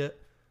see it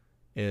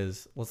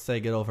is, let's say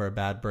get over a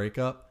bad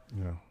breakup.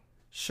 Yeah.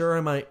 Sure,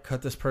 I might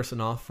cut this person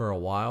off for a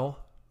while,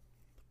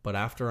 but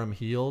after I'm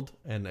healed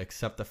and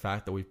accept the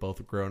fact that we've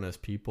both grown as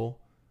people,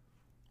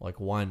 like,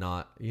 why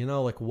not? You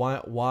know, like,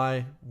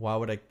 why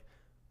would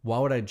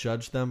I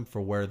judge them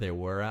for where they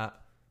were at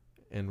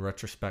in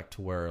retrospect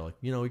to where, like,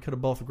 you know, we could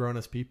have both grown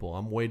as people.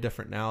 I'm way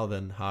different now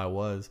than how I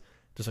was,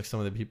 just like some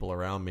of the people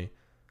around me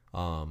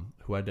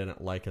who I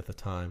didn't like at the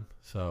time.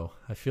 So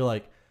I feel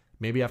like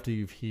maybe after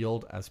you've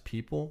healed as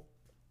people,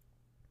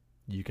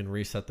 you can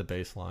reset the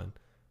baseline.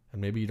 And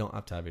maybe you don't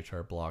have to have your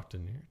chart blocked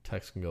and your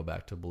text can go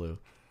back to blue.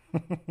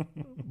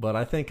 But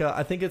I think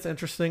it's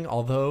interesting,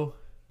 although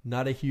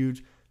not a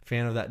huge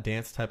fan of that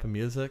dance type of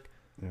music.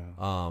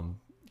 Yeah.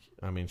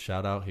 I mean,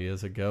 shout out, he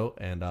is a GOAT.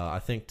 And I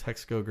think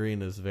Texts Go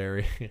Green is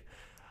very,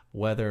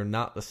 whether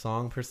not the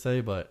song per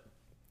se, but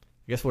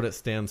I guess what it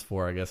stands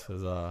for, I guess,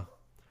 is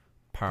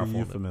powerful. The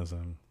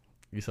euphemism.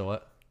 You said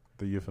what?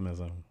 The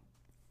euphemism.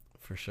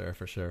 For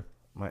sure.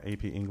 My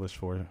AP English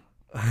for.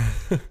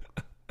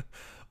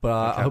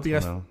 But I hope you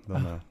guys.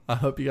 They'll I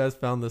hope you guys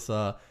found this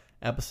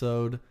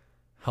episode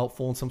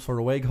helpful in some sort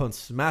of way. Go and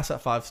smash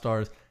that 5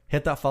 stars.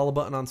 Hit that follow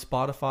button on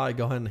Spotify.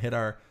 Go ahead and hit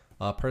our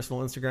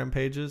personal Instagram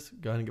pages.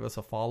 Go ahead and give us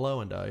a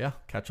follow. And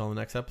catch you on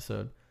the next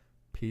episode.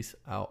 Peace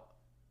out.